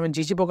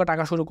 ঝিঝি পোকা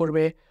ডাকা শুরু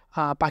করবে,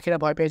 পাখিরা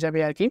ভয় পেয়ে যাবে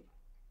আর কি।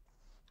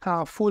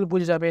 ফুল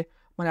বুঝে যাবে,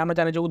 মানে আমরা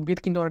জানি যে উদ্ভিদ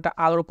কিন্তু অনেকটা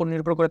আলোর উপর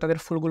নির্ভর করে তাদের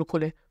ফুলগুলো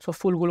খুলে, সো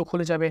ফুলগুলো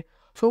খুলে যাবে।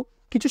 সো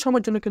কিছু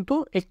সময়ের জন্য কিন্তু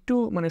একটু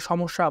মানে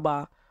সমস্যা বা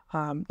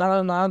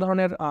নানা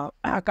ধরনের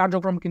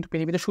কার্যক্রম কিন্তু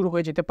পৃথিবীতে শুরু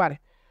হয়ে যেতে পারে।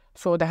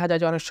 সো দেখা যায়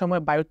যে অনেক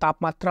সময় বায়ুর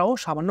তাপমাত্রাও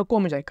সামান্য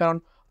কমে যায়, কারণ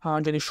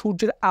যদি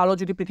সূর্যের আলো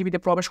যদি পৃথিবীতে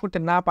প্রবেশ করতে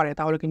না পারে,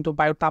 তাহলে কিন্তু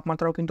বায়ুর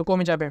তাপমাত্রাও কিন্তু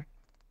কমে যাবে।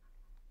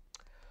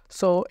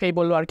 সো এই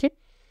বললো আর কি।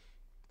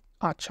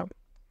 আচ্ছা,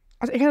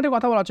 এখানে একটা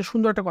কথা বলা আছে,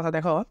 সুন্দর একটা কথা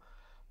দেখো।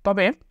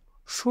 তবে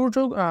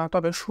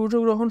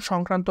সূর্যগ্রহণ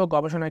সংক্রান্ত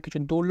গবেষণায় কিছু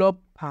দুর্লভ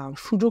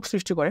সুযোগ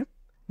সৃষ্টি করে,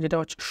 যেটা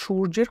হচ্ছে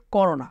সূর্যের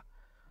করোনা।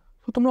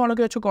 তো তোমরা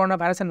অনেকে হচ্ছে করোনা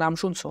ভাইরাসের নাম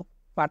শুনছো,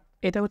 বাট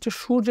এটা হচ্ছে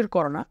সূর্যের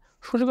করোনা।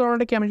 সূর্যের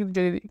করোনাটা কি আমি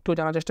যদি একটু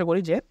জানার চেষ্টা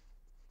করি, যে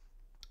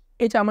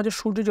এই যে আমরা যে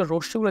সূর্যের যে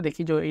রশ্মিগুলো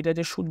দেখি, যে এটা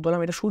যে বললাম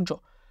এটা সূর্য,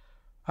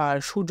 আর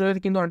সূর্যের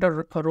কিন্তু অনেকটা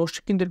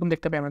রশ্মি কিন্তু এরকম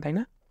দেখতে পাই আমরা, তাই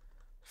না?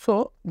 সো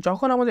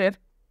যখন আমাদের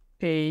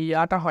এই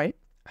হয়,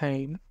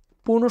 এই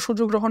পূর্ণ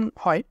সূর্যগ্রহণ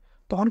হয়,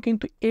 তখন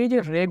কিন্তু এই যে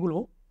রেগুলো,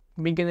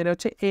 বিজ্ঞানীরা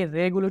হচ্ছে এই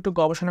রেগুলো একটু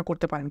গবেষণা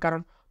করতে পারেন, কারণ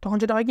তখন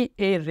যেটা হয় কি,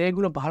 এই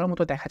রেগুলো ভালো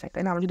মতো দেখা যায়,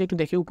 তাই না? আমরা যদি একটু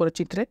দেখি উপরের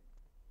চিত্রে,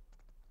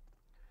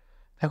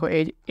 দেখো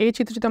এই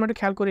চিত্রে যদি আমরা একটু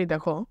খেয়াল করি,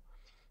 দেখো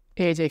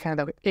এই যে এখানে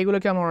দেখো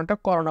এগুলোকে আমরা অনেকটা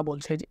করোনা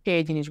বলছে, যে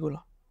এই জিনিসগুলো,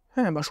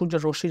 হ্যাঁ, বা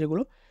সূর্যের রশ্মি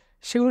যেগুলো,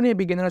 সেগুলো নিয়ে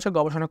বিজ্ঞানীরা হচ্ছে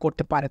গবেষণা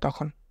করতে পারে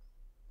তখন।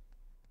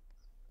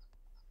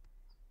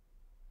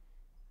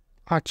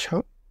 আচ্ছা,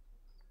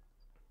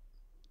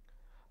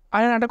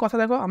 আর একটা কথা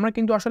দেখো, আমরা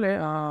কিন্তু আসলে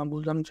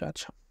বুঝলাম যে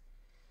আচ্ছা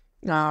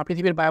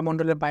পৃথিবীর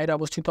বায়ুমণ্ডলের বাইরে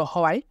অবস্থিত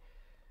হওয়ায়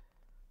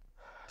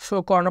সো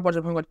করোনা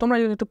পর্যবেক্ষণ করে, তোমরা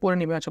যদি একটু পড়ে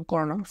নিবে। আচ্ছা,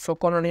 করোনা, সো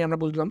করোনা নিয়ে আমরা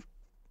বুঝলাম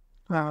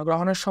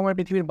গ্রহণের সময়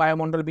পৃথিবীর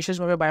বায়ুমণ্ডল,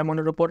 বিশেষভাবে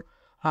বায়ুমণ্ডলের উপর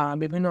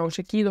বিভিন্ন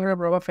অংশে কী ধরনের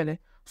প্রভাব ফেলে।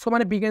 সো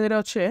মানে বিজ্ঞানীরা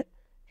হচ্ছে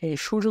এই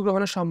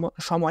সূর্যগ্রহণের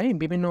সময়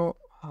বিভিন্ন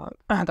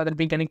তাদের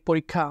বৈজ্ঞানিক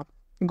পরীক্ষা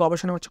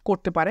গবেষণা হচ্ছে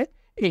করতে পারে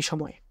এই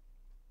সময়ে।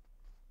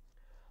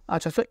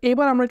 আচ্ছা, সো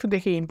এবার আমরা একটু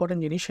দেখি ইম্পর্টেন্ট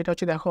জিনিস, সেটা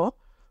হচ্ছে দেখো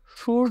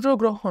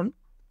সূর্যগ্রহণ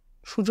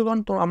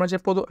তো আমরা যে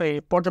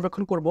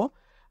পর্যবেক্ষণ করব,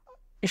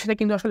 সেটা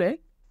কিন্তু আসলে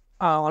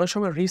অনেক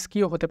সময়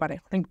রিস্কিও হতে পারে,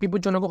 অনেক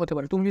বিপজ্জনকও হতে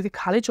পারে। তুমি যদি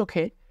খালি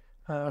চোখে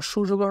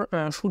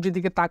সূর্যের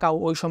দিকে তাকাও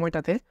ওই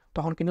সময়টাতে,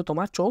 তখন কিন্তু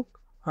তোমার চোখ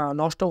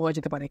নষ্ট হয়ে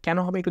যেতে পারে। কেন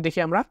হবে একটু দেখি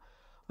আমরা।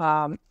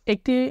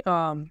 একটি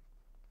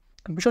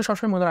বিষয়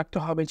সবসময় মনে রাখতে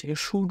হবে যে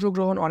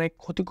সূর্যগ্রহণ অনেক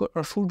ক্ষতিকর,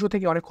 সূর্য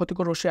থেকে অনেক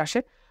ক্ষতিকর রশ্মি আসে,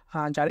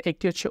 যার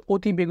একটি হচ্ছে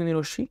অতি বেগুনি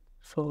রশ্মি।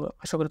 সো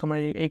আশা করি তোমরা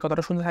এই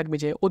কথাটা শুনতে থাকবে,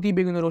 যে অতি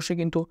বেগুনি রশ্মি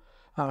কিন্তু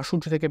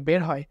সূর্য থেকে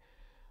বের হয়।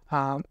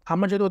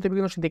 আমরা যেহেতু অতি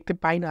বেগুনি রশ্মি দেখতে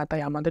পাই না,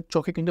 তাই আমাদের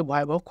চোখে কিন্তু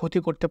ভয়াবহ ক্ষতি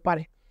করতে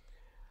পারে।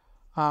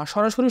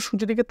 সরাসরি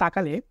সূর্যের দিকে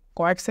তাকালে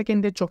কয়েক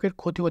সেকেন্ডে চোখের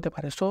ক্ষতি হতে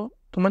পারে। সো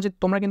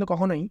তোমরা কিন্তু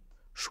কখনোই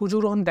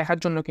সূর্যগ্রহণ দেখার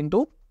জন্য কিন্তু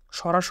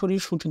সরাসরি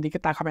সূর্যের দিকে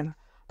তাকাবে না।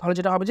 তাহলে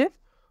যেটা হবে যে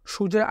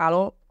সূর্যের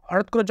আলো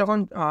হঠাৎ করে যখন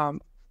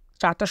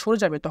চাঁদটা সরে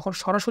যাবে, তখন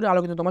সরাসরি আলো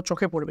কিন্তু তোমার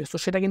চোখে পড়বে। সো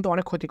সেটা কিন্তু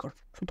অনেক ক্ষতিকর,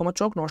 সো তোমার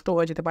চোখ নষ্ট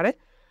হয়ে যেতে পারে।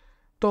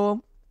 তো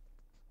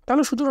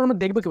তাহলে সূর্যগ্রহণ আমরা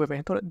দেখবো কীভাবে?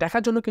 তো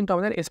দেখার জন্য কিন্তু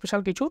আমাদের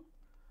স্পেশাল কিছু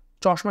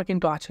চশমা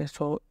কিন্তু আছে,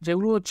 সো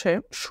যেগুলো হচ্ছে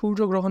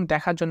সূর্যগ্রহণ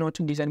দেখার জন্য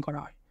হচ্ছে ডিজাইন করা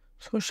হয়।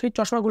 সো সেই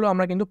চশমাগুলো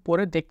আমরা কিন্তু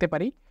পরে দেখতে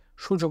পারি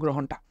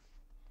সূর্যগ্রহণটা।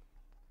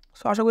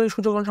 সো আশা করি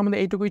সূর্যগ্রহণ সম্বন্ধে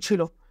এইটুকুই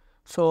ছিল।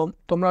 সো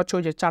তোমরা হচ্ছে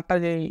ওই যে 4টা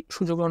যেই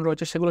সূর্যগ্রহণ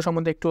রয়েছে সেগুলো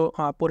সম্বন্ধে একটু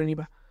পড়ে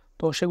নিবা।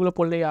 তো সেগুলো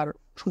পড়লেই আর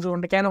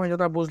সূর্যগ্রহণটা কেন হয়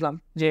সেটা বুঝলাম,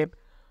 যে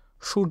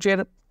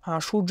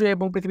সূর্য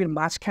এবং পৃথিবীর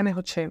মাঝখানে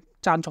হচ্ছে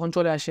চাঁদ যখন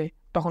চলে আসে,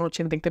 তখন হচ্ছে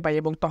দেখতে পাই,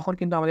 এবং তখন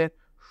কিন্তু আমাদের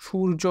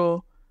সূর্য,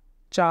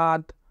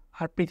 চাঁদ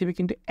আর পৃথিবী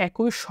কিন্তু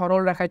একই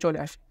সরল রেখায় চলে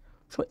আসে।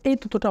 সো এই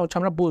তথ্যটা হচ্ছে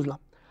আমরা বুঝলাম।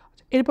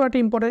 এরপর একটা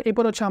ইম্পর্টেন্ট,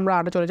 এরপর হচ্ছে আমরা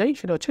আগে চলে যাই,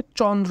 সেটা হচ্ছে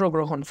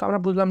চন্দ্রগ্রহণ। সো আমরা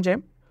বুঝলাম যে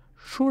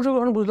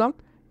সূর্যগ্রহণ বুঝলাম,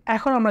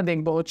 এখন আমরা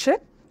দেখব হচ্ছে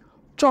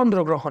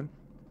চন্দ্রগ্রহণ।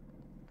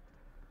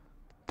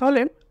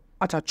 তাহলে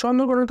আচ্ছা,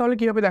 চন্দ্রগ্রহণ তাহলে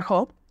কীভাবে দেখো,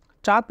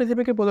 চাঁদ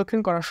পৃথিবীকে প্রদক্ষিণ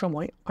করার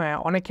সময়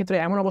অনেক ক্ষেত্রে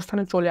এমন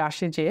অবস্থানে চলে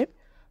আসে যে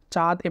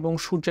চাঁদ এবং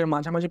সূর্যের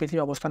মাঝামাঝি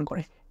পৃথিবী অবস্থান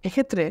করে।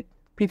 এক্ষেত্রে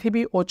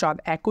পৃথিবী ও চাঁদ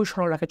একই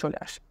সরলরেখায় চলে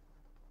আসে।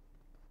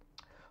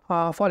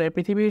 ফলে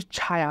পৃথিবীর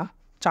ছায়া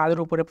চাঁদের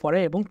উপরে পড়ে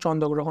এবং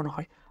চন্দ্রগ্রহণ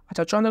হয়।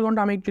 আচ্ছা,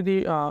 চন্দ্রগ্রহণটা আমি যদি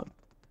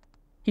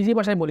ইজি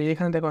ভাষায় বলি,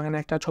 এখানে দেখো, এখানে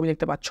একটা ছবি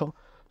দেখতে পাচ্ছ।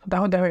 তো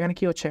তাহলে দেখো এখানে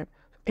কী হচ্ছে,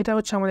 এটা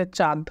হচ্ছে আমাদের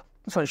চাঁদ,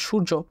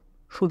 সূর্য।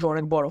 সূর্য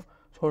অনেক বড়,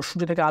 তো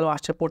সূর্য থেকে আলো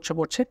আসছে,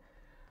 পড়ছে।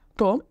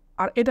 তো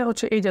আর এটা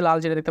হচ্ছে এই যে লাল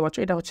যেটা দেখতে পাচ্ছ,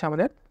 এটা হচ্ছে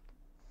আমাদের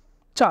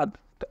চাঁদ।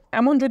 তো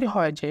এমন যদি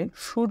হয় যে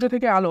সূর্য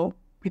থেকে আলো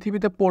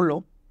পৃথিবীতে পড়লো,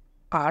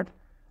 আর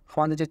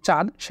আমাদের যে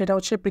চাঁদ সেটা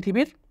হচ্ছে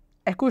পৃথিবীর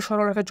একই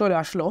সরলরেখায় চলে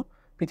আসলো,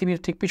 পৃথিবীর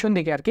ঠিক পিছন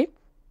দিকে আর কি,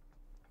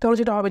 তাহলে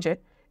যেটা হবে যে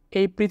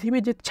এই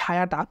পৃথিবীর যে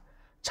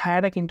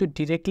ছায়াটা কিন্তু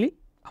ডিরেক্টলি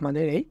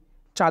আমাদের এই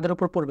চাঁদের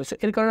উপর পড়বে। সো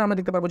এর কারণে আমরা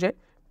দেখতে পারবো যে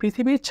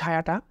পৃথিবীর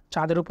ছায়াটা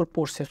চাঁদের উপর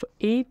পড়ছে। সো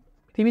এই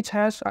পৃথিবীর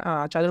ছায়া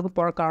চাঁদের উপর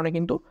পড়ার কারণে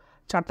কিন্তু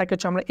চাঁদটাকে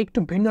হচ্ছে আমরা একটু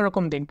ভিন্ন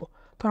রকম দেখব।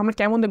 তো আমরা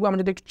কেমন দেখবো, আমরা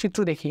যদি একটু চিত্র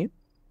দেখি।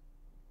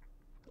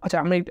 আচ্ছা,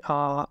 আমরা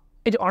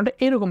এই যে অনেকটা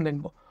এরকম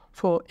দেখব।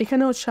 সো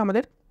এখানে হচ্ছে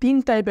আমাদের 3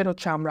 টাইপের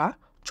হচ্ছে আমরা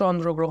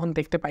চন্দ্রগ্রহণ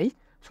দেখতে পাই।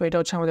 সো এটা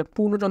হচ্ছে আমাদের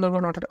পূর্ণ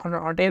চন্দ্রগ্রহণ,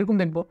 অনেকটা এরকম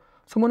দেখবো।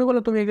 সো মনে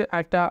করলো তুমি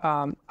একটা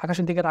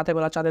আকাশের দিকে রাতের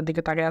বেলা চাঁদের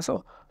দিকে তাকিয়ে আসো,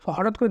 সো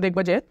হঠাৎ করে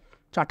দেখবা যে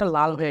চাঁদটা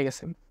লাল হয়ে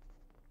গেছে,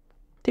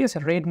 ঠিক আছে,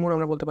 রেড মুন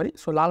আমরা বলতে পারি।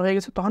 সো লাল হয়ে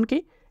গেছে, তখন কি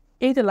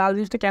এই যে লাল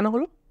জিনিসটা কেন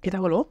হলো, এটা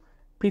হলো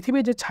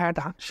পৃথিবীর যে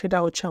ছায়াটা সেটা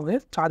হচ্ছে আমাদের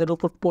চাঁদের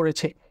উপর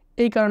পড়েছে,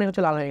 এই কারণে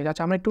হচ্ছে লাল হয়ে গেছে।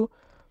 আচ্ছা, আমরা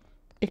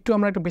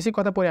একটু বেসিক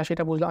কথা পড়ে আসি,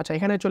 এটা বুঝলাম। আচ্ছা,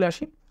 এখানে চলে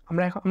আসি।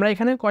 আমরা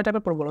এখানে কয়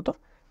টাইপের পড়বো বলো তো?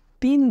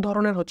 3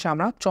 ধরনের হচ্ছে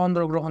আমরা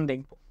চন্দ্রগ্রহণ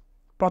দেখব।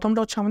 প্রথমটা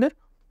হচ্ছে আমাদের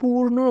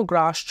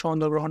পূর্ণগ্রাস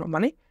চন্দ্রগ্রহণ,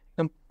 মানে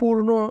একদম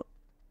পূর্ণ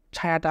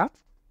ছায়াটা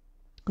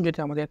যদি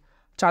আমাদের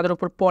চাঁদের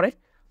উপর পড়ে,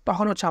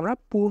 তখন হচ্ছে আমরা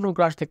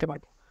পূর্ণগ্রাস দেখতে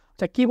পারবো।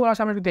 আচ্ছা, কী বলা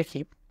আছে আমরা একটু দেখি।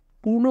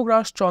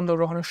 পূর্ণগ্রাস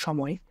চন্দ্রগ্রহণের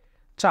সময়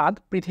চাঁদ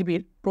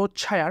পৃথিবীর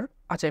প্রচ্ছায়ার,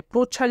 আচ্ছা,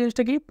 প্রচ্ছায়া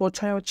জিনিসটা কি?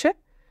 প্রচ্ছায়া হচ্ছে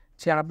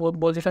যে আমরা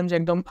বলছিলাম যে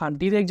একদম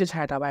ডিরেক্ট যে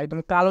ছায়াটা বা একদম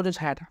কালো যে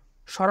ছায়াটা,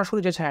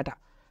 সরাসরি যে ছায়াটা,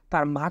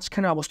 তার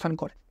মাঝখানে অবস্থান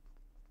করে।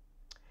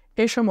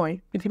 এই সময়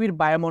পৃথিবীর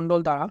বায়ুমণ্ডল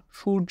দ্বারা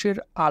সূর্যের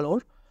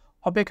আলোর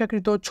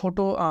অপেক্ষাকৃত ছোট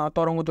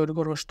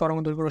তরঙ্গদৈর্ঘ্য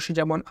রশ্মি,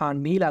 যেমন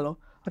নীল আলো।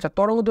 আচ্ছা,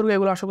 তরঙ্গদৈর্ঘ্য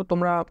এগুলো আসলে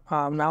তোমরা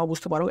নাও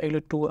বুঝতে পারো, এগুলো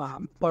একটু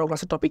বড়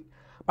ক্লাসের টপিক।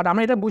 বাট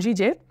আমরা এটা বুঝি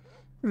যে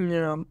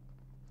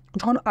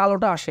যখন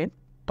আলোটা আসে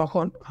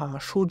তখন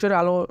সূর্যের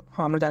আলো,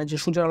 আমরা জানি যে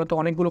সূর্যের আলোতে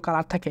অনেকগুলো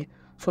কালার থাকে।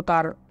 সো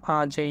তার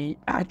যেই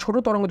ছোটো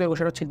তরঙ্গদৈর্ঘ্য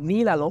সেটা হচ্ছে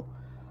নীল আলো,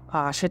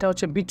 সেটা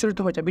হচ্ছে বিচ্ছুরিত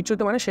হয়ে যায়।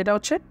 বিচ্ছুরিত মানে সেটা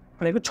হচ্ছে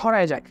মানে একটু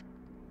ছড়ায় যায়।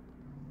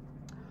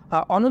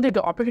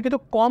 অন্যদিকে অপেক্ষাকৃত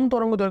কম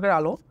তরঙ্গদৈর্ঘ্যের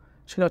আলো,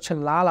 সেটা হচ্ছে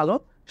লাল আলো,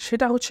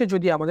 সেটা হচ্ছে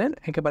যদি আমাদের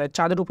একেবারে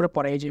চাঁদের উপরে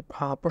পড়ে, এই যে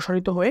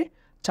প্রসারিত হয়ে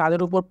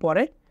চাঁদের উপর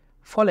পড়ে,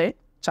 ফলে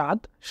চাঁদ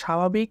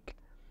স্বাভাবিক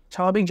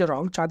যে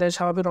রঙ, চাঁদের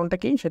স্বাভাবিক রঙটা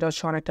কি, সেটা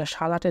হচ্ছে অনেকটা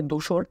সাদাটে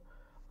ধূসর।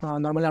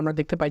 নর্মালি আমরা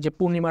দেখতে পাই যে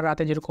পূর্ণিমার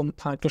রাতে যেরকম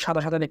একটু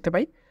সাদা দেখতে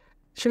পাই,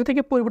 সেটা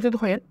থেকে পরিবর্তিত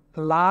হয়ে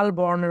লাল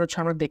বর্ণের হচ্ছে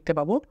আমরা দেখতে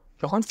পাবো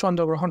যখন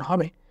চন্দ্রগ্রহণ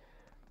হবে।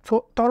 তো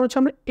তখন হচ্ছে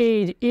আমরা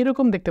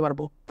এইরকম দেখতে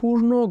পারবো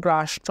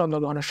পূর্ণগ্রাস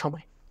চন্দ্রগ্রহণের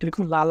সময়,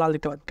 এরকম লাল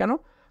দেখতে পারবো। কেন?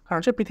 কারণ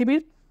হচ্ছে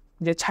পৃথিবীর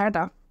যে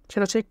ছায়াটা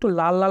সেটা হচ্ছে একটু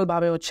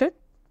লালভাবে হচ্ছে,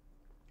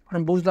 মানে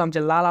বুঝলাম যে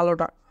লাল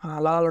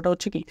আলোটা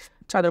হচ্ছে কি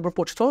চাঁদের উপর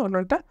পড়ছে, তো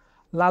একটা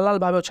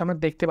লালভাবে হচ্ছে আমরা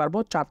দেখতে পারবো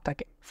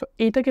চাঁদটাকে। সো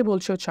এইটাকে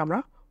বলছি হচ্ছে আমরা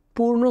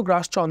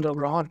পূর্ণগ্রাস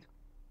চন্দ্রগ্রহণ।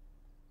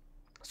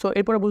 সো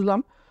এরপরে বুঝলাম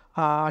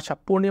আচ্ছা,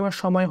 পূর্ণিমার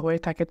সময় হয়ে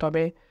থাকে,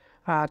 তবে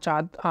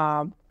চাঁদ,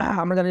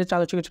 আমরা জানি যে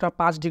চাঁদ হচ্ছে কিছুটা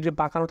 5 ডিগ্রি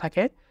বাঁকানো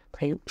থাকে,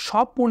 তাই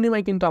সব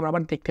পূর্ণিমায় কিন্তু আমরা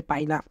আবার দেখতে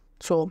পাই না।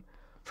 সো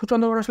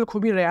চন্দ্রগ্রহণ আসলে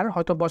খুবই রেয়ার,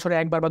 হয়তো বছরে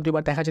 1বার বা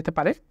 2বার দেখা যেতে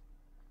পারে।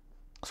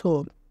 সো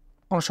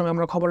অনেক সময়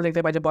আমরা খবর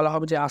দেখতে পাই যে বলা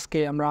হবে যে আজকে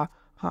আমরা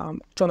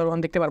চন্দ্রগ্রহণ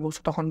দেখতে পারবো,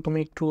 তখন তুমি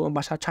একটু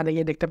বাসার ছাদে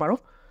গিয়ে দেখতে পারো।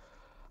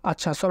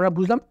 আচ্ছা, সো আমরা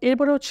বুঝলাম।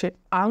 এরপরে হচ্ছে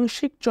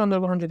আংশিক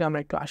চন্দ্রগ্রহণ, যদি আমরা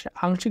একটু আসি।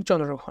 আংশিক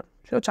চন্দ্রগ্রহণ,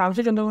 সেটা হচ্ছে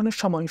আংশিক চন্দ্রগ্রহণের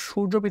সময়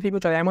সূর্য পৃথিবী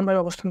চাঁদ এমনভাবে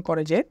অবস্থান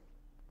করে যে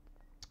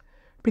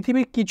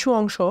পৃথিবীর কিছু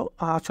অংশ,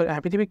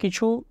 পৃথিবীর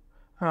কিছু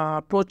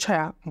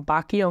প্রচ্ছায়া,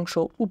 বাকি অংশ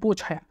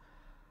উপছায়া।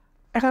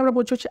 এখন আমরা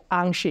বলছি হচ্ছে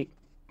আংশিক,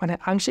 মানে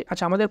আংশিক।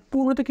 আচ্ছা, আমাদের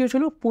পূর্ণতে কী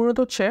হয়েছিল? পূর্ণতে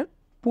হচ্ছে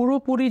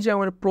পুরোপুরি যে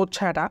আমাদের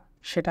প্রচ্ছায়াটা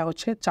সেটা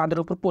হচ্ছে চাঁদের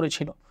উপর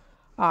পড়েছিল।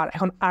 আর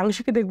এখন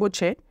আংশিকে দেখব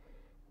হচ্ছে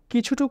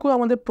কিছুটুকু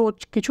আমাদের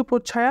কিছু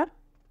প্রচ্ছায়া,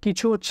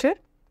 কিছু হচ্ছে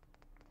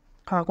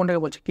কোনটাকে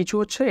বলছে, কিছু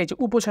হচ্ছে এই যে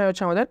উপছায়া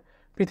হচ্ছে আমাদের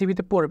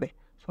পৃথিবীতে পড়বে।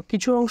 সো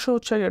কিছু অংশ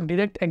হচ্ছে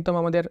ডিরেক্ট একদম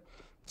আমাদের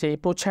যে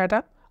প্রচ্ছায়াটা,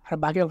 আর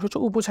বাকি অংশ হচ্ছে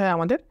উপছায়া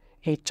আমাদের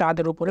এই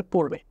চাঁদের উপরে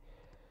পড়বে।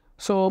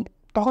 সো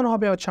তখন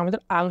হবে হচ্ছে আমাদের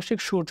আংশিক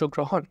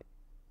সূর্যগ্রহণ।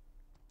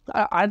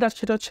 আর আরেকটা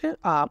সেটা হচ্ছে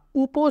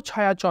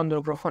উপছায়া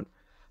চন্দ্রগ্রহণ।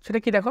 সেটা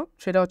কি দেখো,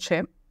 সেটা হচ্ছে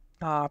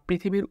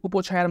পৃথিবীর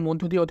উপছায়ার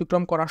মধ্য দিয়ে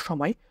অতিক্রম করার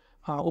সময়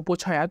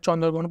উপছায়া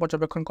চন্দ্রগ্রহণ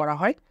পর্যবেক্ষণ করা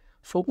হয়।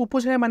 সো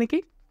উপছায়া মানে কি,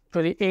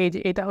 যদি এই যে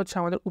এটা হচ্ছে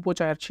আমাদের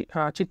উপছায়ার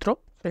চিত্র,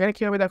 সেখানে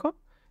কী হবে দেখো,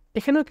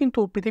 এখানেও কিন্তু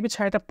পৃথিবীর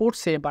ছায়াটা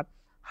পড়ছে, বাট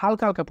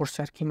হালকা পড়ছে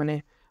আর কি, মানে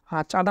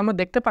চাঁদ আমরা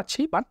দেখতে পাচ্ছি,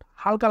 বাট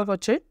হালকা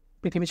হচ্ছে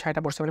পৃথিবীর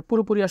ছায়াটা পড়ছে, মানে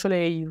পুরোপুরি আসলে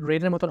এই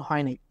রেডের মতন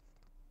হয় নাই।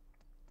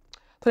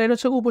 তো এটা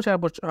হচ্ছে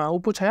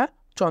উপছায়া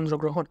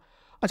চন্দ্রগ্রহণ।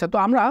 আচ্ছা, তো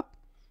আমরা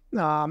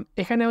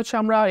এখানে হচ্ছে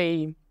আমরা এই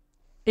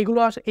এগুলো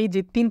এই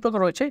যে 3 প্রকার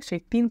রয়েছে সেই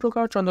 3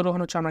 প্রকার চন্দ্রগ্রহণ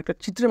হচ্ছে আমরা একটা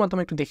চিত্রের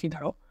মাধ্যমে একটু দেখি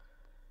দাঁড়াও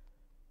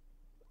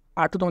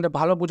আর একটু তোমাদের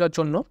ভালো বোঝার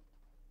জন্য।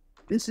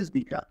 This is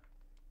because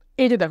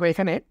এই যে দেখো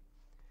এখানে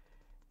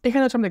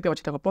হচ্ছে আমরা দেখতে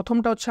পাচ্ছি, দেখো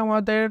প্রথমটা হচ্ছে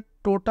আমাদের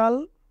টোটাল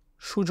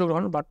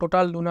সূর্যগ্রহণ বা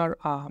টোটাল লুনার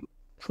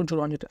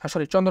সূর্যগ্রহণ যেটা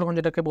চন্দ্রগ্রহণ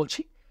যেটাকে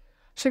বলছি।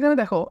 সেখানে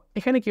দেখো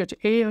এখানে কি হচ্ছে,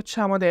 এই হচ্ছে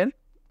আমাদের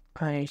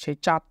সেই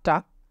চাঁদটা,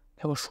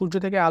 দেখো সূর্য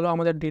থেকে আলো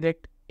আমাদের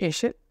ডিরেক্ট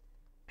এসে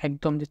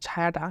একদম যে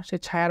ছায়াটা, সেই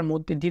ছায়ার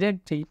মধ্যে ডিরেক্ট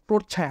যেই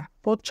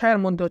প্রচ্ছায়ার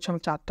মধ্যে হচ্ছে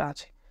আমার চাঁদটা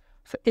আছে।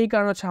 সো এই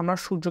কারণে হচ্ছে আমরা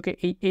সূর্যকে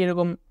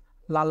এইরকম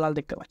লাল লাল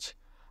দেখতে পাচ্ছি।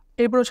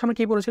 এরপর হচ্ছে আমরা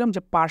কী বলেছিলাম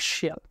যে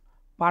পার্শিয়াল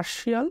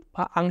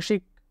বা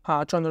আংশিক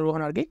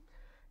চন্দ্রগ্রহণ আর কি।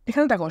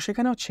 এখানে দেখো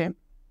সেখানে হচ্ছে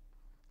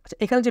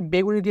এখানে যে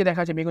বেগুনি দিয়ে দেখা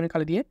যাচ্ছে, বেগুনি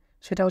কালি দিয়ে,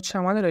 সেটা হচ্ছে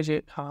আমাদের ওই যে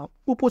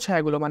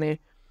উপছায়াগুলো, মানে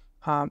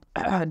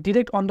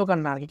ডিরেক্ট অন্ধকার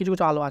না আর কি, কিছু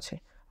কিছু আলো আছে।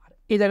 আর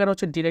এই জায়গাটা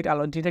হচ্ছে ডিরেক্ট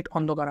আলো, ডিরেক্ট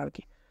অন্ধকার আর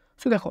কি।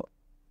 সো দেখো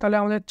তাহলে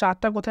আমাদের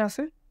চাঁদটা কোথায়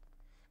আছে,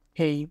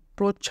 এই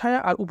প্রচ্ছায়া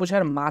আর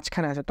উপছায়ার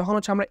মাঝখানে আছে, তখন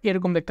হচ্ছে আমরা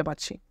এরকম দেখতে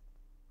পাচ্ছি,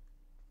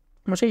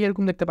 আমরা সেই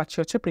এরকম দেখতে পাচ্ছি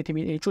হচ্ছে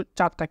পৃথিবীর এই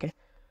চাঁদটাকে।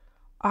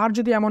 আর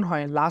যদি এমন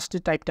হয় লাস্ট যে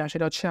টাইপটা,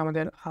 সেটা হচ্ছে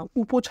আমাদের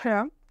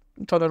উপছায়া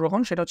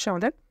চন্দ্রগ্রহণ, সেটা হচ্ছে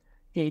আমাদের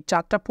এই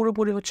চাঁদটা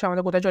পুরোপুরি হচ্ছে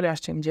আমাদের কোথায় চলে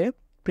আসছেন, যে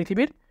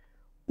পৃথিবীর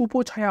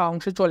উপছায়া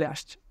অংশে চলে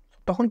আসছে।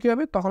 তখন কী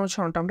হবে, তখন হচ্ছে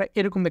আমরা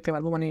এরকম দেখতে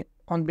পারবো, মানে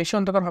বেশি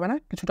অন্ধকার হবে না,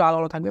 কিছুটা আলো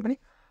আলো থাকবে, মানে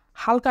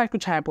হালকা একটু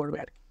ছায়া পড়বে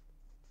আর কি।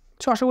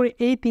 সো আশা করি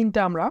এই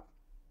 3টা আমরা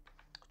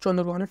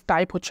চন্দ্রগ্রহণের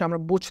টাইপ হচ্ছে আমরা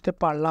বুঝতে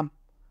পারলাম,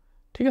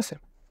 ঠিক আছে।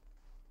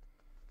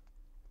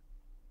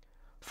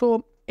 সো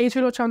এই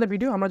ছিল হচ্ছে আমাদের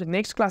ভিডিও। আমরা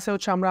নেক্সট ক্লাসে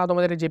হচ্ছে আমরা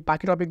তোমাদের যে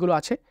বাকি টপিকগুলো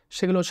আছে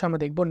সেগুলো হচ্ছে আমরা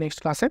দেখবো নেক্সট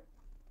ক্লাসে।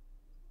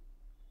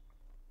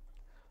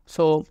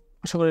 সো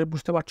আশা করি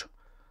বুঝতে পারছো।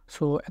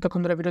 সো এতক্ষণ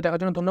ধরে ভিডিও দেখার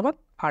জন্য ধন্যবাদ।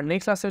 আর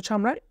নেক্সট ক্লাসে হচ্ছে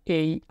আমরা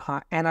এই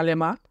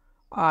অ্যানালেমা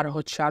আর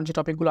হচ্ছে আর যে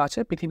টপিকগুলো আছে,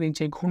 পৃথিবীর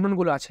যে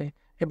ঘূর্ণনগুলো আছে,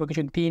 এবং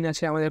কিছু দিন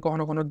আছে আমাদের,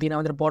 কখনো কোনো দিন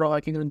আমাদের বড়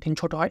হয়, কিন্তু দিন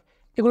ছোট হয়,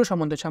 এগুলো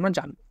সম্বন্ধে হচ্ছে আমরা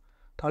জানবো।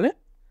 তাহলে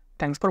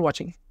থ্যাংকস ফর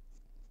ওয়াচিং।